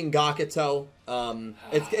is picking Gakuto.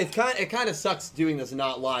 It kind of sucks doing this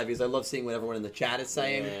not live because I love seeing what everyone in the chat is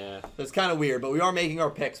saying. Yeah. So it's kind of weird, but we are making our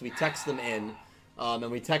picks. We text them in,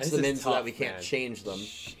 and we text This them is in so that tough, we can't man. change them.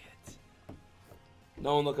 Shit.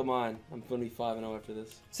 No one look at mine. I'm gonna be 5-0 after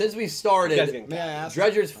this. Since we You guys started, getting- May I ask?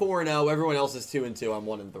 Dredger's 4-0. Everyone else is 2-2. I'm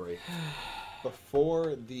 1-3.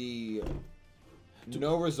 Before the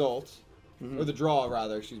no result, or the draw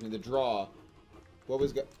rather, excuse me, the draw. What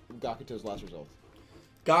was Gakuto's last result?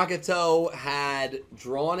 Gakuto had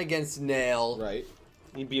drawn against Nail. Right.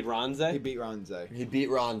 He beat Ranze. He beat Ranze. He beat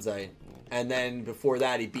Ranze. And then before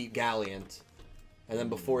that, he beat Galliant. And then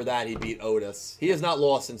before that, he beat Otis. He has not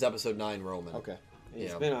lost since episode 9 Roman. Okay.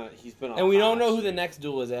 He's Yeah. been on. And we don't know who hot the streak. next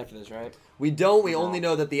duel is after this, right? We don't. We No. only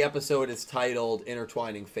know that the episode is titled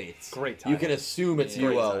 "Intertwining Fates." Great You title. can assume it's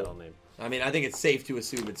Great UO. title name. I mean, I think it's safe to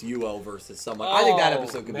assume it's UO versus someone. I think that Oh,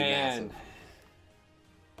 episode could man. be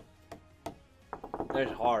massive.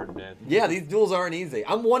 That's hard, man. Yeah, these duels aren't easy.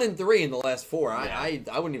 I'm 1-3 in the last 4. Yeah.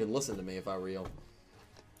 I wouldn't even listen to me if I were you.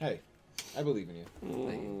 Hey, I believe in you.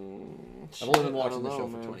 I've only been watching the show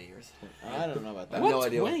for 20 years. I don't know about that. I have no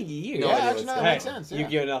idea. 20 years? No Yeah, idea actually, what's that going makes on. sense. You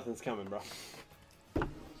give nothing's coming, bro.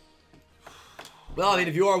 Well, I mean,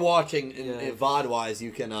 if you are watching Yeah. VOD wise,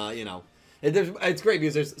 you can, it's great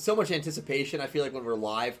because there's so much anticipation. I feel like when we're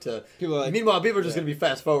live to. People are like- meanwhile, people are just Yeah. going to be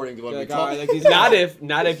fast forwarding to what You're we like, talk. all right, like these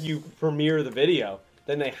Not if you premiere the video,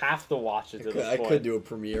 then they have to watch it to this I point. could do a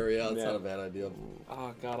premiere. Yeah, that's Yeah. not a bad idea.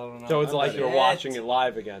 Oh, God, I don't know. So it's like bet you're it. watching it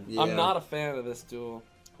live again. Yeah. I'm not a fan of this duel.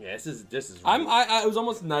 Yeah, this is. I it was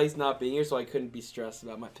almost nice not being here, so I couldn't be stressed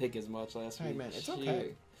about my pick as much last Hey week. man, it's Shit.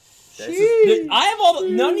 okay. I have all the.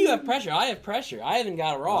 None of you have pressure. I have pressure. I haven't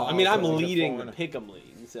got it wrong. I mean, I'm so like a leading the foreign- pick'em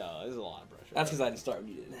lead, so there's a lot of pressure. That's because I didn't start when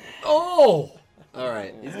you did. Oh! All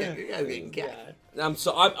right. You guys getting cat. I'm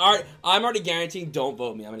already guaranteeing. Don't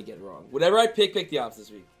vote me. I'm gonna get it wrong. Whatever I pick the opposite this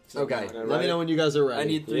week. So Okay. I'm Let me know when you guys are ready. I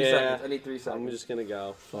need 3 Yeah. seconds. I need 3 I'm seconds. just gonna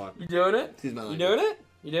go. Fuck. You doing it? Excuse my You language. doing it?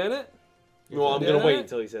 You doing it? Well, I'm You gonna doing wait it?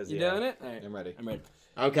 until he says You yeah. doing it? All right. I'm ready. I'm ready.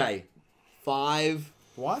 Okay. 5,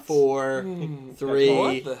 What? 4, What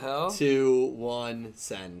 3, the hell? 2, 1,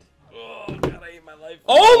 send. Oh God, I hate my life.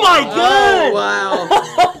 Oh my God!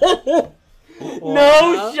 wow.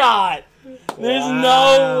 No shot. There's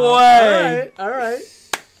no way. All right.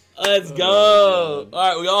 Let's go.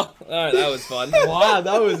 All right, All right, that was fun. Wow,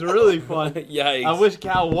 that was really fun. Yikes. I wish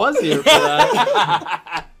Cal was here for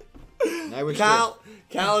that. I wish Cal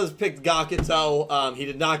has picked Gakuto. He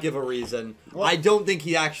did not give a reason. What? I don't think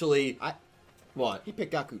he actually. What? he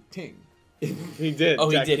picked Gaku Ting. He did. Oh,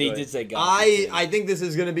 he technically. did say God. I think this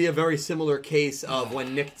is going to be a very similar case of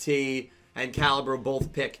when Nick T and Calibro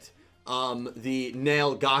both picked the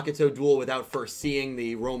Nail Gakuto duel without first seeing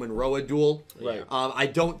the Roman Roa duel. Right. I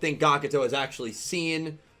don't think Gakuto has actually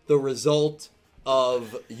seen the result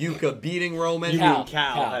of Yuka beating Roman. You Cal. mean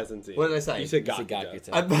Cal hasn't seen? What did I say? You said He said Gakuto.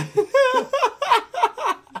 Gakuto.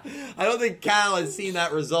 I don't think Cal has seen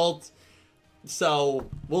that result, so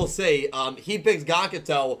we'll see. He picks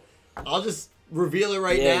Gakuto. I'll just reveal it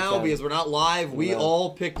right Yeah, now Cal. because we're not live. We No. all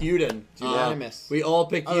picked Yuden. Unanimous. We all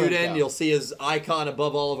picked Other than Yuden. Cal. You'll see his icon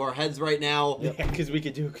above all of our heads right now. Yeah, because we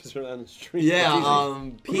could do it because we're on the stream. Yeah,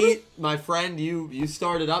 Pete, my friend, you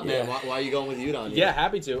started up, man. Yeah. Why are you going with Yuden? Yeah,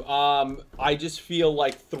 happy to. I just feel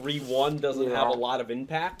like 3-1 doesn't Yeah. have a lot of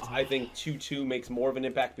impact. I think 2-2 makes more of an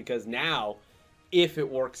impact because now, if it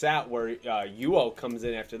works out where UO comes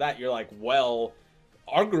in after that, you're like, well,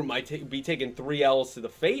 our group might be taking 3 L's to the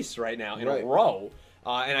face right now in Right. a row.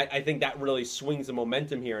 And I think that really swings the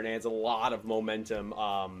momentum here and adds a lot of momentum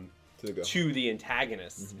to the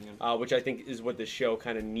antagonists, which I think is what the show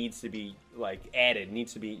kind of needs to be added,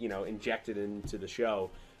 needs to be injected into the show.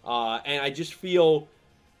 And I just feel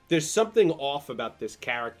there's something off about this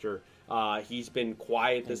character. He's been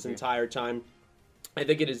quiet this entire time. I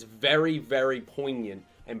think it is very, very poignant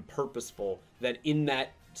and purposeful that in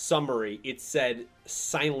that summary it said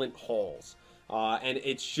silent halls. And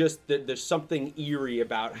it's just that there's something eerie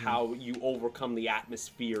about how you overcome the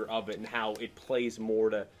atmosphere of it and how it plays more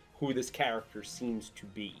to who this character seems to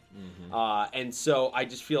be. And so I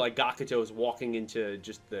just feel like Gakuto is walking into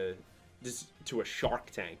just to a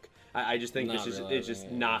shark tank. I just think Not it's just realizing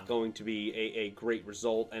it, not going to be a great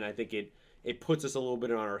result, and I think it puts us a little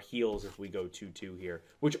bit on our heels if we go 2-2 here,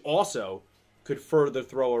 which also could further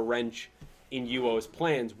throw a wrench in UO's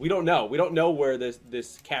plans. We don't know. We don't know where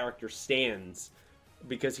this character stands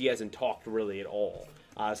because he hasn't talked really at all.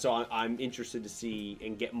 So I'm interested to see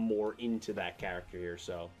and get more into that character here.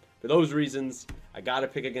 So for those reasons, I got to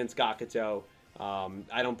pick against Gakuto.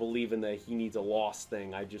 I don't believe in the he needs a loss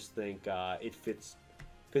thing. I just think it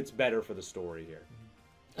fits better for the story here.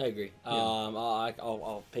 I agree.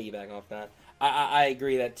 I'll piggyback off that. I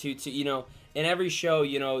agree that 2-2. In every show,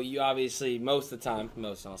 you obviously most of the time,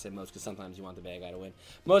 I'll say most because sometimes you want the bad guy to win.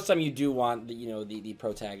 Most of the time, you do want the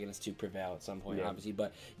protagonist to prevail at some point, obviously,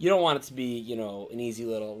 but you don't want it to be an easy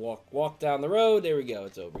little walk down the road. There we go,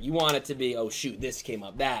 it's over. You want it to be, oh shoot, this came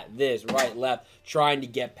up, this right, left, trying to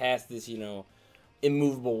get past this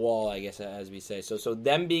immovable wall, I guess, as we say. So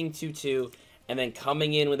them being 2-2. And then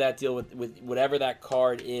coming in with that deal with whatever that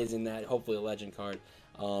card is in that, hopefully a legend card,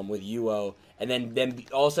 with UO. And then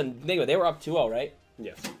all of a sudden, think about it, they were up 2-0, right?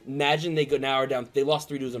 Yes. Imagine they lost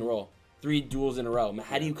 3 duels in a row. 3 duels in a row.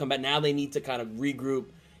 How do you come back? Now they need to kind of regroup,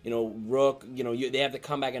 Rook, they have to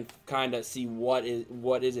come back and kind of see what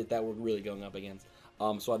is it that we're really going up against.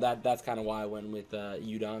 So that's kind of why I went with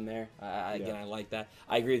Yuta on there. I like that.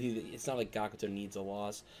 I agree with you. It's not like Gakuto needs a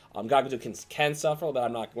loss. Gakuto can suffer,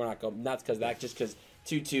 but we're not going nuts because that just because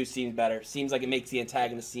 2-2 seems better. Seems like it makes the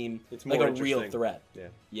antagonist seem it's like more a real threat. Yeah.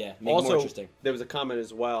 Make it more interesting. There was a comment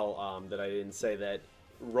as well that I didn't say that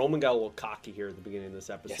Roman got a little cocky here at the beginning of this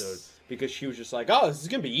episode because she was just like, "Oh, this is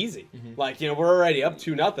gonna be easy. Like, we're already up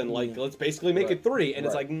 2-0. Like, let's basically make it 3." And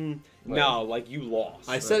it's like, no, like you lost.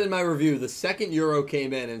 I said in my review, the second Euro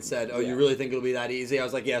came in and said, "Oh, you really think it'll be that easy?" I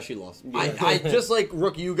was like, "Yeah, she lost." I just like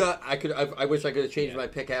Rook Yuga. I wish I could have changed my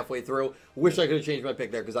pick halfway through. Wish I could have changed my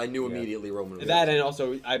pick there because I knew immediately Roman would that, and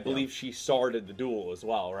also I believe she started the duel as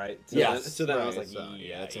well, right? So then I was like, that's how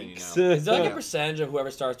you yikes. know. Is there like a percentage of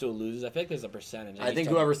whoever starts to loses? I feel like there's a percentage. I think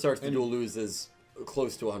whoever starts the duel loses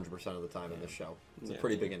close to 100% of the time in this show. It's a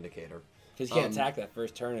pretty big indicator. Because you can't attack that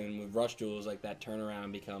first turn, and with rush duels, like that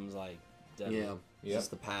turnaround becomes like deadly.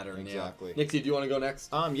 Just the pattern. Exactly. Nixie, do you want to go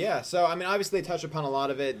next? So I mean, obviously they touch upon a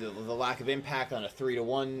lot of it. The lack of impact on a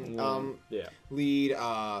 3-1 lead.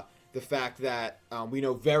 The fact that we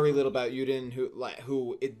know very little about Yuden,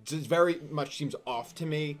 who it just very much seems off to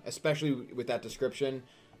me, especially with that description.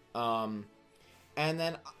 And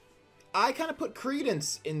then I kind of put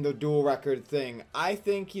credence in the dual record thing. I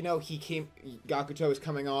think Gakuto is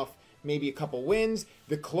coming off maybe a couple wins.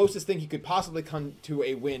 The closest thing he could possibly come to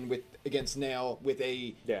a win against Nail with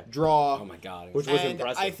a draw. Oh my god, which was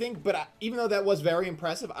impressive. I think, even though that was very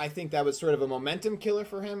impressive, I think that was sort of a momentum killer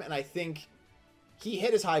for him, and I think he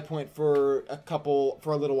hit his high point for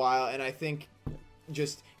a little while, and I think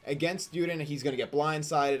just against Yuden, he's going to get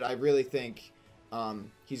blindsided. I really think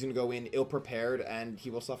he's going to go in ill-prepared, and he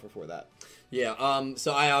will suffer for that. Yeah,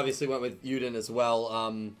 so I obviously went with Yuden as well,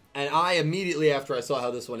 and I immediately after I saw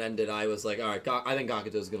how this one ended, I was like, all right, I think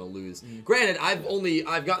Gakuto's going to lose. Granted,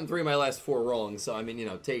 I've gotten 3 of my last 4 wrong, so I mean,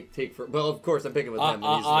 take for, well, of course I'm picking with him.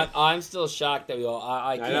 I'm still shocked that we all.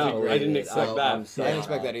 I didn't expect that. I didn't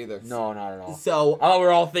expect that either. No, not at all. So I thought we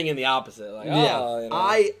were all thinking the opposite. Like,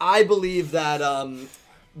 I believe that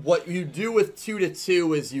what you do with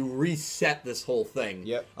 2-2 is you reset this whole thing.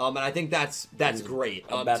 Yep. And I think that's great.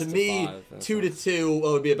 Best To of me, 5, 2-2 it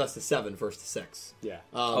would be a best of 7, first to 6. Yeah.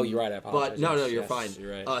 You're right. I apologize. But no, you're Yes, fine.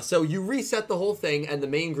 You're right. So you reset the whole thing, and the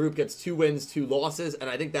main group gets 2 wins, 2 losses, and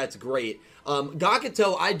I think that's great.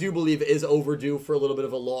 Gakuto, I do believe, is overdue for a little bit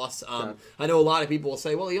of a loss. I know a lot of people will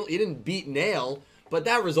say, well, he didn't beat Nail. But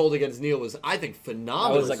that result against Neil was, I think,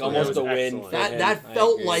 phenomenal. That was like almost a win. That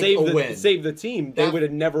felt like a win. Save the team. They would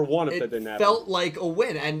have never won if that didn't happen. It felt like a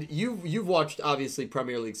win. And you've watched, obviously,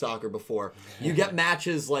 Premier League soccer before. You get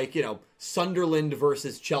matches like, Sunderland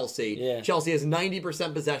versus Chelsea. Yeah. Chelsea has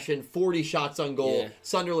 90% possession, 40 shots on goal. Yeah.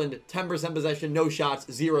 Sunderland, 10% possession, no shots,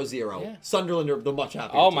 0-0. Yeah. Sunderland are the much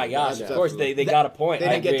happier Oh team. my gosh! Of course, they got a point. They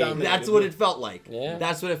didn't get dominated. That's what it felt like. Yeah.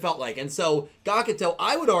 That's what it felt like. And so, Gakuto,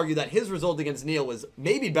 I would argue that his result against Neil was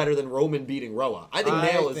maybe better than Roman beating Roa. I think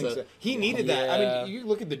Neil is so. He needed that. I mean, you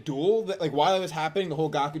look at the duel, while it was happening, the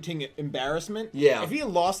whole Gakuting embarrassment. Yeah. If he had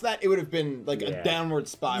lost that, it would have been like a downward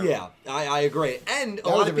spiral. Yeah, I agree. And a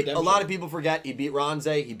lot of people forget he beat Ronze,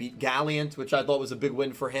 he beat Galliant, which I thought was a big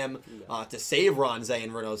win for him, to save Ronze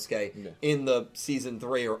and Renosuke in the Season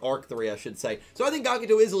 3, or Arc 3, I should say. So I think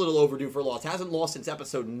Gakuto is a little overdue for a loss. Hasn't lost since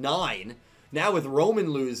Episode 9. Now with Roman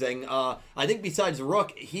losing, I think besides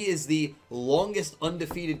Rook, he is the longest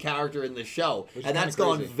undefeated character in the show. And that's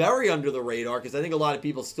gone very under the radar, because I think a lot of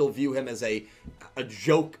people still view him as a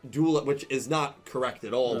joke duel, which is not correct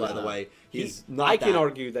at all, by the way. He's not I can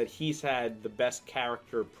argue that he's had the best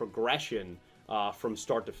character progression from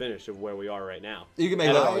start to finish of where we are right now. You can make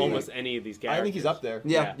that argument. Almost any of these characters. I think he's up there.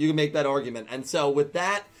 Yeah, you can make that argument. And so with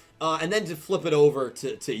that, and then to flip it over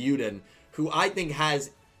to Yuden, who I think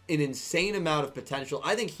has an insane amount of potential.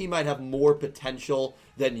 I think he might have more potential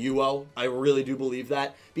than Yuo. I really do believe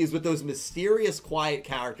that. Because with those mysterious, quiet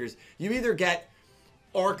characters, you either get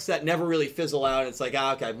arcs that never really fizzle out. It's like,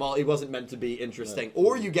 okay, well, he wasn't meant to be interesting. Right.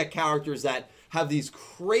 Or you get characters that have these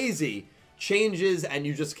crazy changes and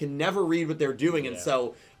you just can never read what they're doing. And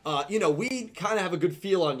so, we kind of have a good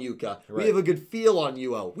feel on Yuka. Right. We have a good feel on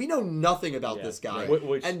Yuo. We know nothing about this guy. Right.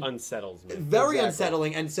 Which unsettles me. Very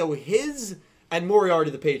unsettling. And so and Moriarty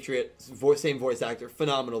the Patriot, same voice actor,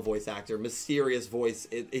 phenomenal voice actor, mysterious voice.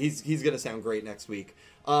 He's going to sound great next week.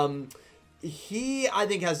 He, I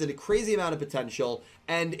think, has a crazy amount of potential.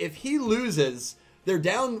 And if he loses, they're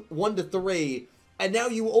down 1-3, and now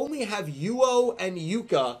you only have Yuo and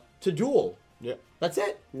Yuka to duel. Yeah. That's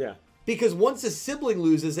it. Yeah. Because once a sibling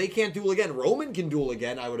loses, they can't duel again. Roman can duel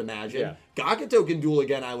again, I would imagine. Yeah. Gagato can duel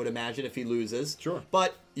again, I would imagine, if he loses. Sure.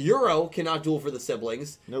 But Euro cannot duel for the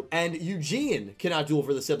siblings. Nope. And Eugene cannot duel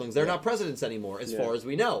for the siblings. They're not presidents anymore, as far as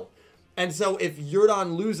we know. And so if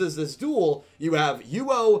Yurdan loses this duel, you have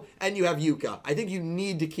Yuo and you have Yuka. I think you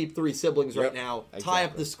need to keep 3 siblings right now, tie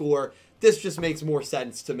up the score. This just makes more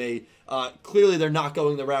sense to me. Clearly, they're not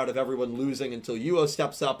going the route of everyone losing until Yuo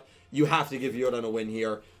steps up. You have to give Yurdan a win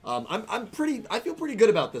here. I feel pretty good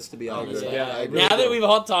about this, to be honest. Yeah, I agree. Now that we've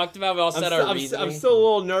all talked about, we all said our reasoning. I'm still a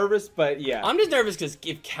little nervous, but yeah. I'm just nervous because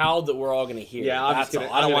if Cal that we're all gonna hear. Yeah, I'm that's just gonna-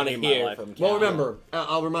 all. I don't I'm want to gonna hear my hear life. from Cal. Well, remember,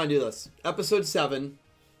 I'll remind you this. Episode 7,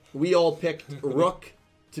 we all picked Rook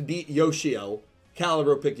to beat Yoshio.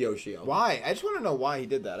 Calibro picked Yoshio. Why? I just want to know why he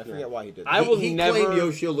did that. I forget why he did that. I will he never. claimed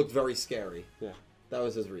Yoshio looked very scary. Yeah. That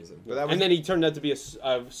was his reason. But that was, And then he turned out to be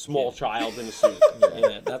a small child in a suit.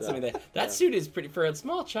 Yeah, that's something that suit is pretty for a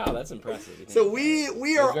small child. That's impressive. So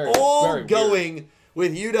we are very- all very weird. going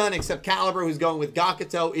with Yudun except Calibro, who's going with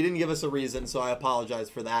Gakuto. He didn't give us a reason, so I apologize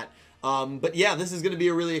for that. But yeah, this is going to be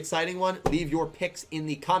a really exciting one. Leave your picks in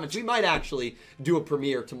the comments. We might actually do a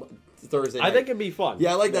premiere Thursday night. I think it'd be fun.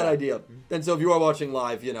 Yeah, I like that idea. And so if you are watching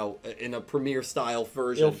live, in a premiere style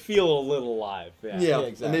version, It'll feel a little live. Yeah. yeah,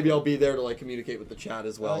 exactly. and maybe I'll be there to communicate with the chat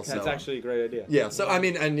as well. That's so. actually a great idea. Yeah, so I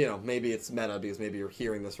mean, and maybe it's meta because maybe you're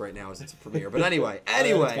hearing this right now as it's a premiere. But anyway,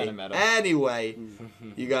 kinda meta.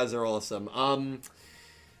 you guys are awesome.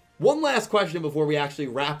 One last question before we actually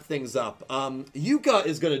wrap things up. Yuka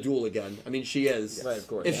is going to duel again. I mean, she is. Right, of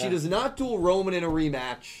course. If she does not duel Roman in a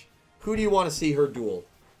rematch, who do you want to see her duel?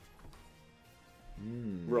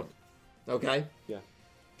 Rook. Okay. Yeah.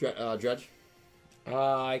 Dredge?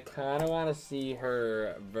 I kind of want to see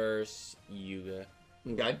her versus Yuga.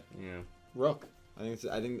 Okay. Yeah. Rook.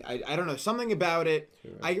 I don't know, something about it.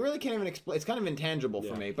 I really can't even explain. It's kind of intangible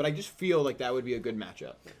for me, but I just feel like that would be a good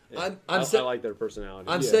matchup. I'm I sa- like their personality.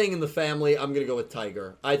 I'm staying in the family. I'm going to go with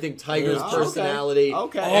Tiger. I think Tiger's Oh, okay. personality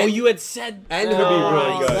Okay. Oh, you had said and Could be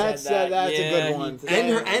really good. That's a good one.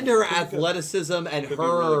 and her athleticism and Could be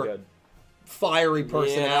her really good. fiery that would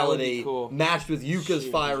be personality cool. matched with Yuka's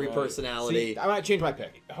fiery right. personality. See, I might change my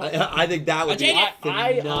pick. I think that would be take it.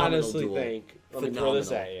 I phenomenal honestly duel. think. Let me throw this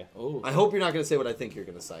at you. Oh, I hope you're not going to say what I think you're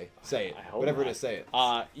going to say. Say it. I hope Whatever not. it is, say it.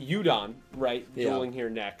 Udon, right? Yeah. Dueling here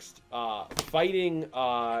next. Fighting in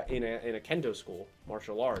a kendo school,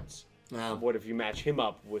 martial arts. What if you match him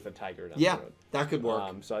up with a tiger down Yeah, the road? that could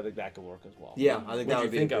work. So I think that could work as well. Yeah, I think that What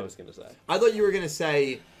would do be you think a I good- was going to say? I thought you were going to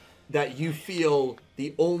say that you feel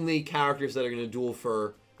the only characters that are going to duel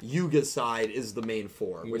for Yuga's side is the main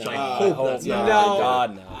 4, which I hope that's not. No,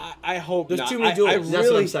 God, no. I hope There's not. too many I duels. really, That's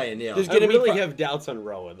what I'm saying, yeah. There's I gonna be really pro- have doubts on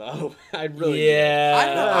Roa, though. I really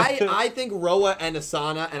I think Roa and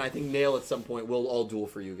Asana and I think Nail at some point will all duel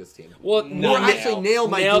for Yuga's team. well, No, Or actually, Nail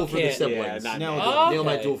might Nail duel for the can't. siblings. Yeah, not No, Nail. Nail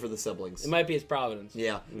might Okay. duel for the siblings. It might be his Providence.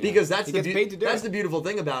 Yeah, because that's He the gets paid to do that's it. the beautiful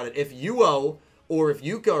thing about it. If Yuo or if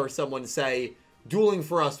Yuka or someone say dueling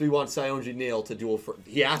for us, we want Saionji Nail to duel for.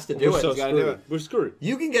 He has to do We're it. so gotta do screwed. it. We're screwed.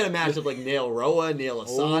 You can get a matchup like Nail Roa, Nail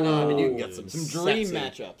Asana. I mean, you can get some dream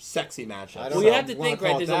sexy, matchups. sexy matchups. I don't Well, know. you have to wanna think, call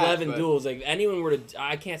right? it There's that, 11 but- duels. Like, if anyone were to,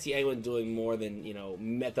 I can't see anyone dueling more than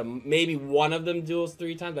maybe one of them duels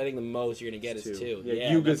 3 times. I think the most you're gonna get is 2.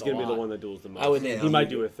 Yeah, Yuga's that's a going to be the lot. one that duels the most. I would think He might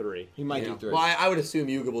Yuga. do a 3. He might Yeah. do 3. Well, I would assume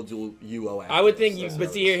Yuga will duel Yuo. I would think, after,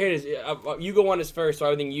 but see, here it is. Yuga won his first, so I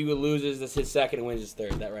would think Yuga loses. That's his second and wins his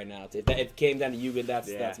third. That right now, if it came down to Yuga,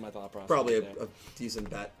 that's my thought process. Probably right there. a decent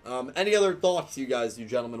bet. Any other thoughts you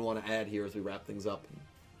gentlemen want to add here as we wrap things up?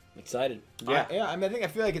 Excited. Yeah. I mean, I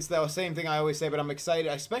feel like it's the same thing I always say, but I'm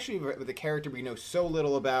excited, especially with a character we know so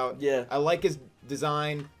little about. Yeah. I like his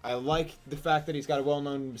design. I like the fact that he's got a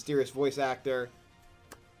well-known, mysterious voice actor.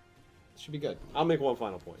 Should be good. I'll make one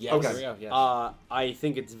final point. Yes. Okay. Yes. I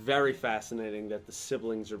think it's very fascinating that the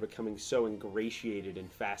siblings are becoming so ingratiated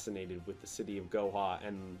and fascinated with the city of Goha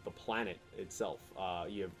and the planet itself.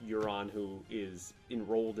 You have Euron, who is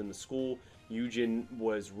enrolled in the school. Eugen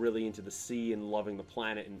was really into the sea and loving the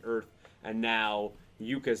planet and Earth. And now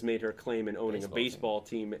Yuka's made her claim in owning a baseball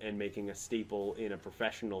team and making a staple in a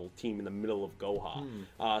professional team in the middle of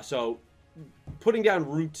Goha. So putting down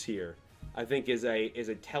roots here, I think is a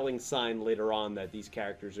telling sign later on that these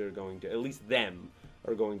characters are going to, at least them,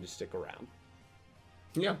 are going to stick around.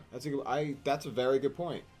 Yeah, That's a very good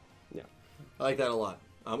point. Yeah, I like that a lot.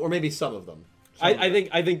 Or maybe some of them. I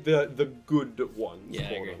think the good ones, Yeah, I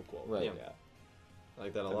quote agree. unquote. Right. Yeah, I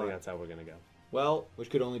like that a I lot. think that's how we're gonna go. Well, Which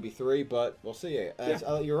could only be 3, but we'll see.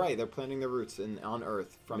 You're right. They're planting their roots on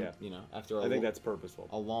Earth from after I think that's purposeful.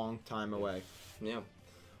 a long time away. yeah.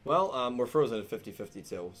 Well, we're frozen at 50-52,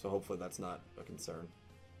 so hopefully that's not a concern.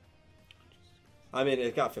 I mean,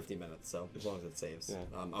 it got 50 minutes, so as long as it saves.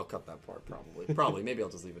 Yeah. I'll cut that part probably. Maybe I'll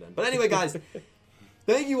just leave it in. But anyway, guys,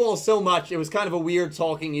 thank you all so much. It was kind of a weird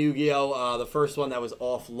talking Yu-Gi-Oh! The first one that was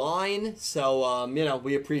offline. So,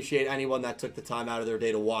 we appreciate anyone that took the time out of their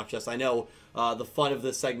day to watch us. I know the fun of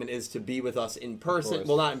this segment is to be with us in person.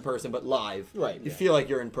 Well, not in person, but live. Right. You feel like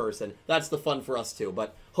you're in person. That's the fun for us, too.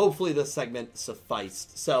 But hopefully this segment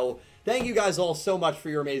sufficed. So, thank you guys all so much for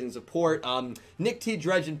your amazing support. Nick T,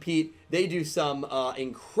 Dredge, and Pete, they do some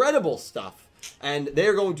incredible stuff. And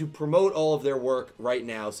they're going to promote all of their work right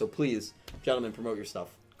now. So please, gentlemen, promote your stuff.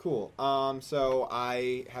 Cool. So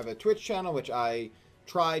I have a Twitch channel, which I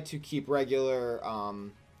try to keep regular,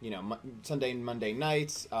 Sunday and Monday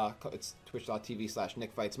nights. It's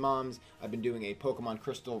twitch.tv/NickFightsMoms. I've been doing a Pokemon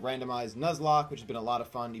Crystal randomized Nuzlocke, which has been a lot of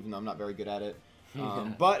fun, even though I'm not very good at it.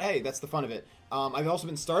 But hey, that's the fun of it. I've also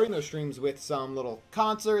been starting those streams with some little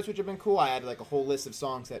concerts, which have been cool. I added like a whole list of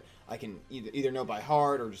songs that I can either know by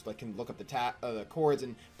heart or just like can look up the chords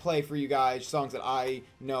and play for you guys. Songs that I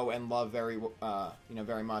know and love very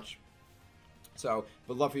much. So,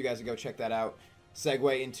 would love for you guys to go check that out.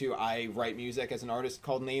 Segue into I write music as an artist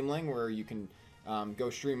called Nameling, where you can go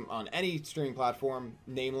stream on any streaming platform.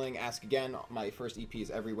 Nameling, Ask Again. My first EP is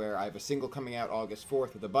everywhere. I have a single coming out August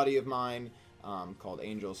 4th with a buddy of mine. Called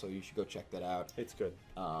Angel, so you should go check that out. It's good.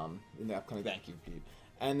 In the upcoming, thank you, Pete.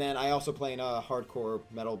 And then I also play in a hardcore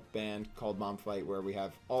metal band called Mom Fight, where we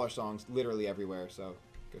have all our songs literally everywhere. So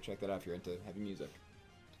go check that out if you're into heavy music.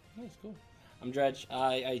 That's cool. I'm Dredge.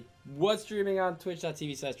 I was streaming on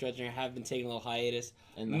twitch.tv/Dredge. I have been taking a little hiatus.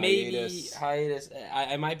 And the Maybe hiatus.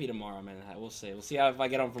 I might be tomorrow, man. We'll see. We'll see how if I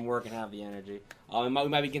get home from work and have the energy. We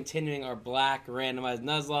might be continuing our black randomized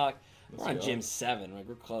Nuzlocke. We're on Gym 7. Like,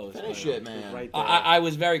 we're close. Finish it, man. Right there. I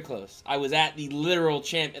was very close. I was at the literal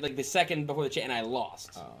champ, like the second before the champ, and I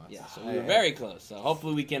lost. Yeah, so we were very close. So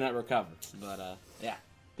hopefully we can recover. But yeah,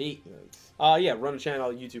 Pete. Run a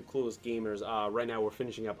channel, YouTube Clueless Gamers. Right now we're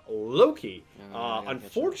finishing up Loki.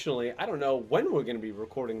 Unfortunately, I don't know when we're going to be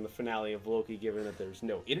recording the finale of Loki, given that there's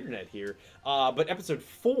no internet here. But episode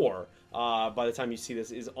 4, by the time you see this,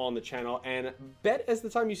 is on the channel. And bet as the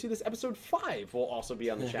time you see this, episode 5 will also be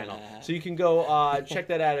on the channel. So you can go check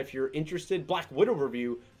that out if you're interested. Black Widow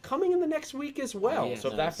review coming in the next week as well. Yeah, so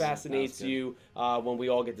if that fascinates you, when we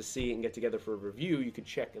all get to see it and get together for a review, you can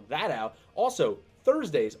check that out. Also,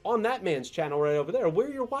 Thursdays on that man's channel right over there, where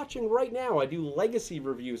you're watching right now, I do legacy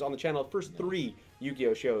reviews on the channel. First 3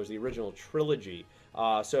 Yu-Gi-Oh shows, the original trilogy.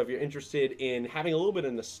 So if you're interested in having a little bit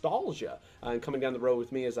of nostalgia and coming down the road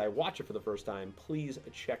with me as I watch it for the first time, please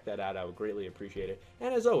check that out. I would greatly appreciate it.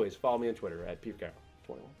 And as always, follow me on Twitter at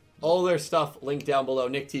PeteCarroll21. All their stuff linked down below.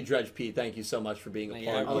 Nick T, Dredge, Pete, thank you so much for being a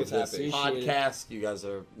part of this podcast. You guys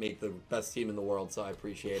make the best team in the world, so I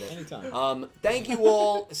appreciate it. Anytime. Thank you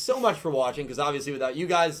all so much for watching, because obviously without you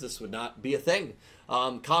guys, this would not be a thing.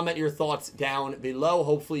 Comment your thoughts down below.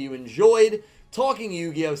 Hopefully you enjoyed Talking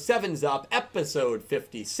Yu-Gi-Oh! 7's Up, episode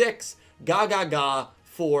 56, Gagaga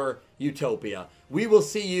for Utopia. We will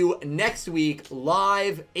see you next week,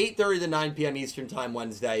 live, 8:30 to 9 p.m. Eastern Time,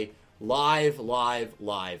 Wednesday. Live.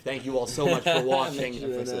 Thank you all so much for watching.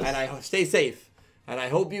 And I stay safe. And I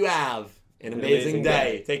hope you have an amazing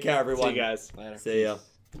day. Take care, everyone. See you guys. Later. See ya.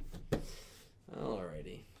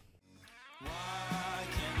 Alrighty.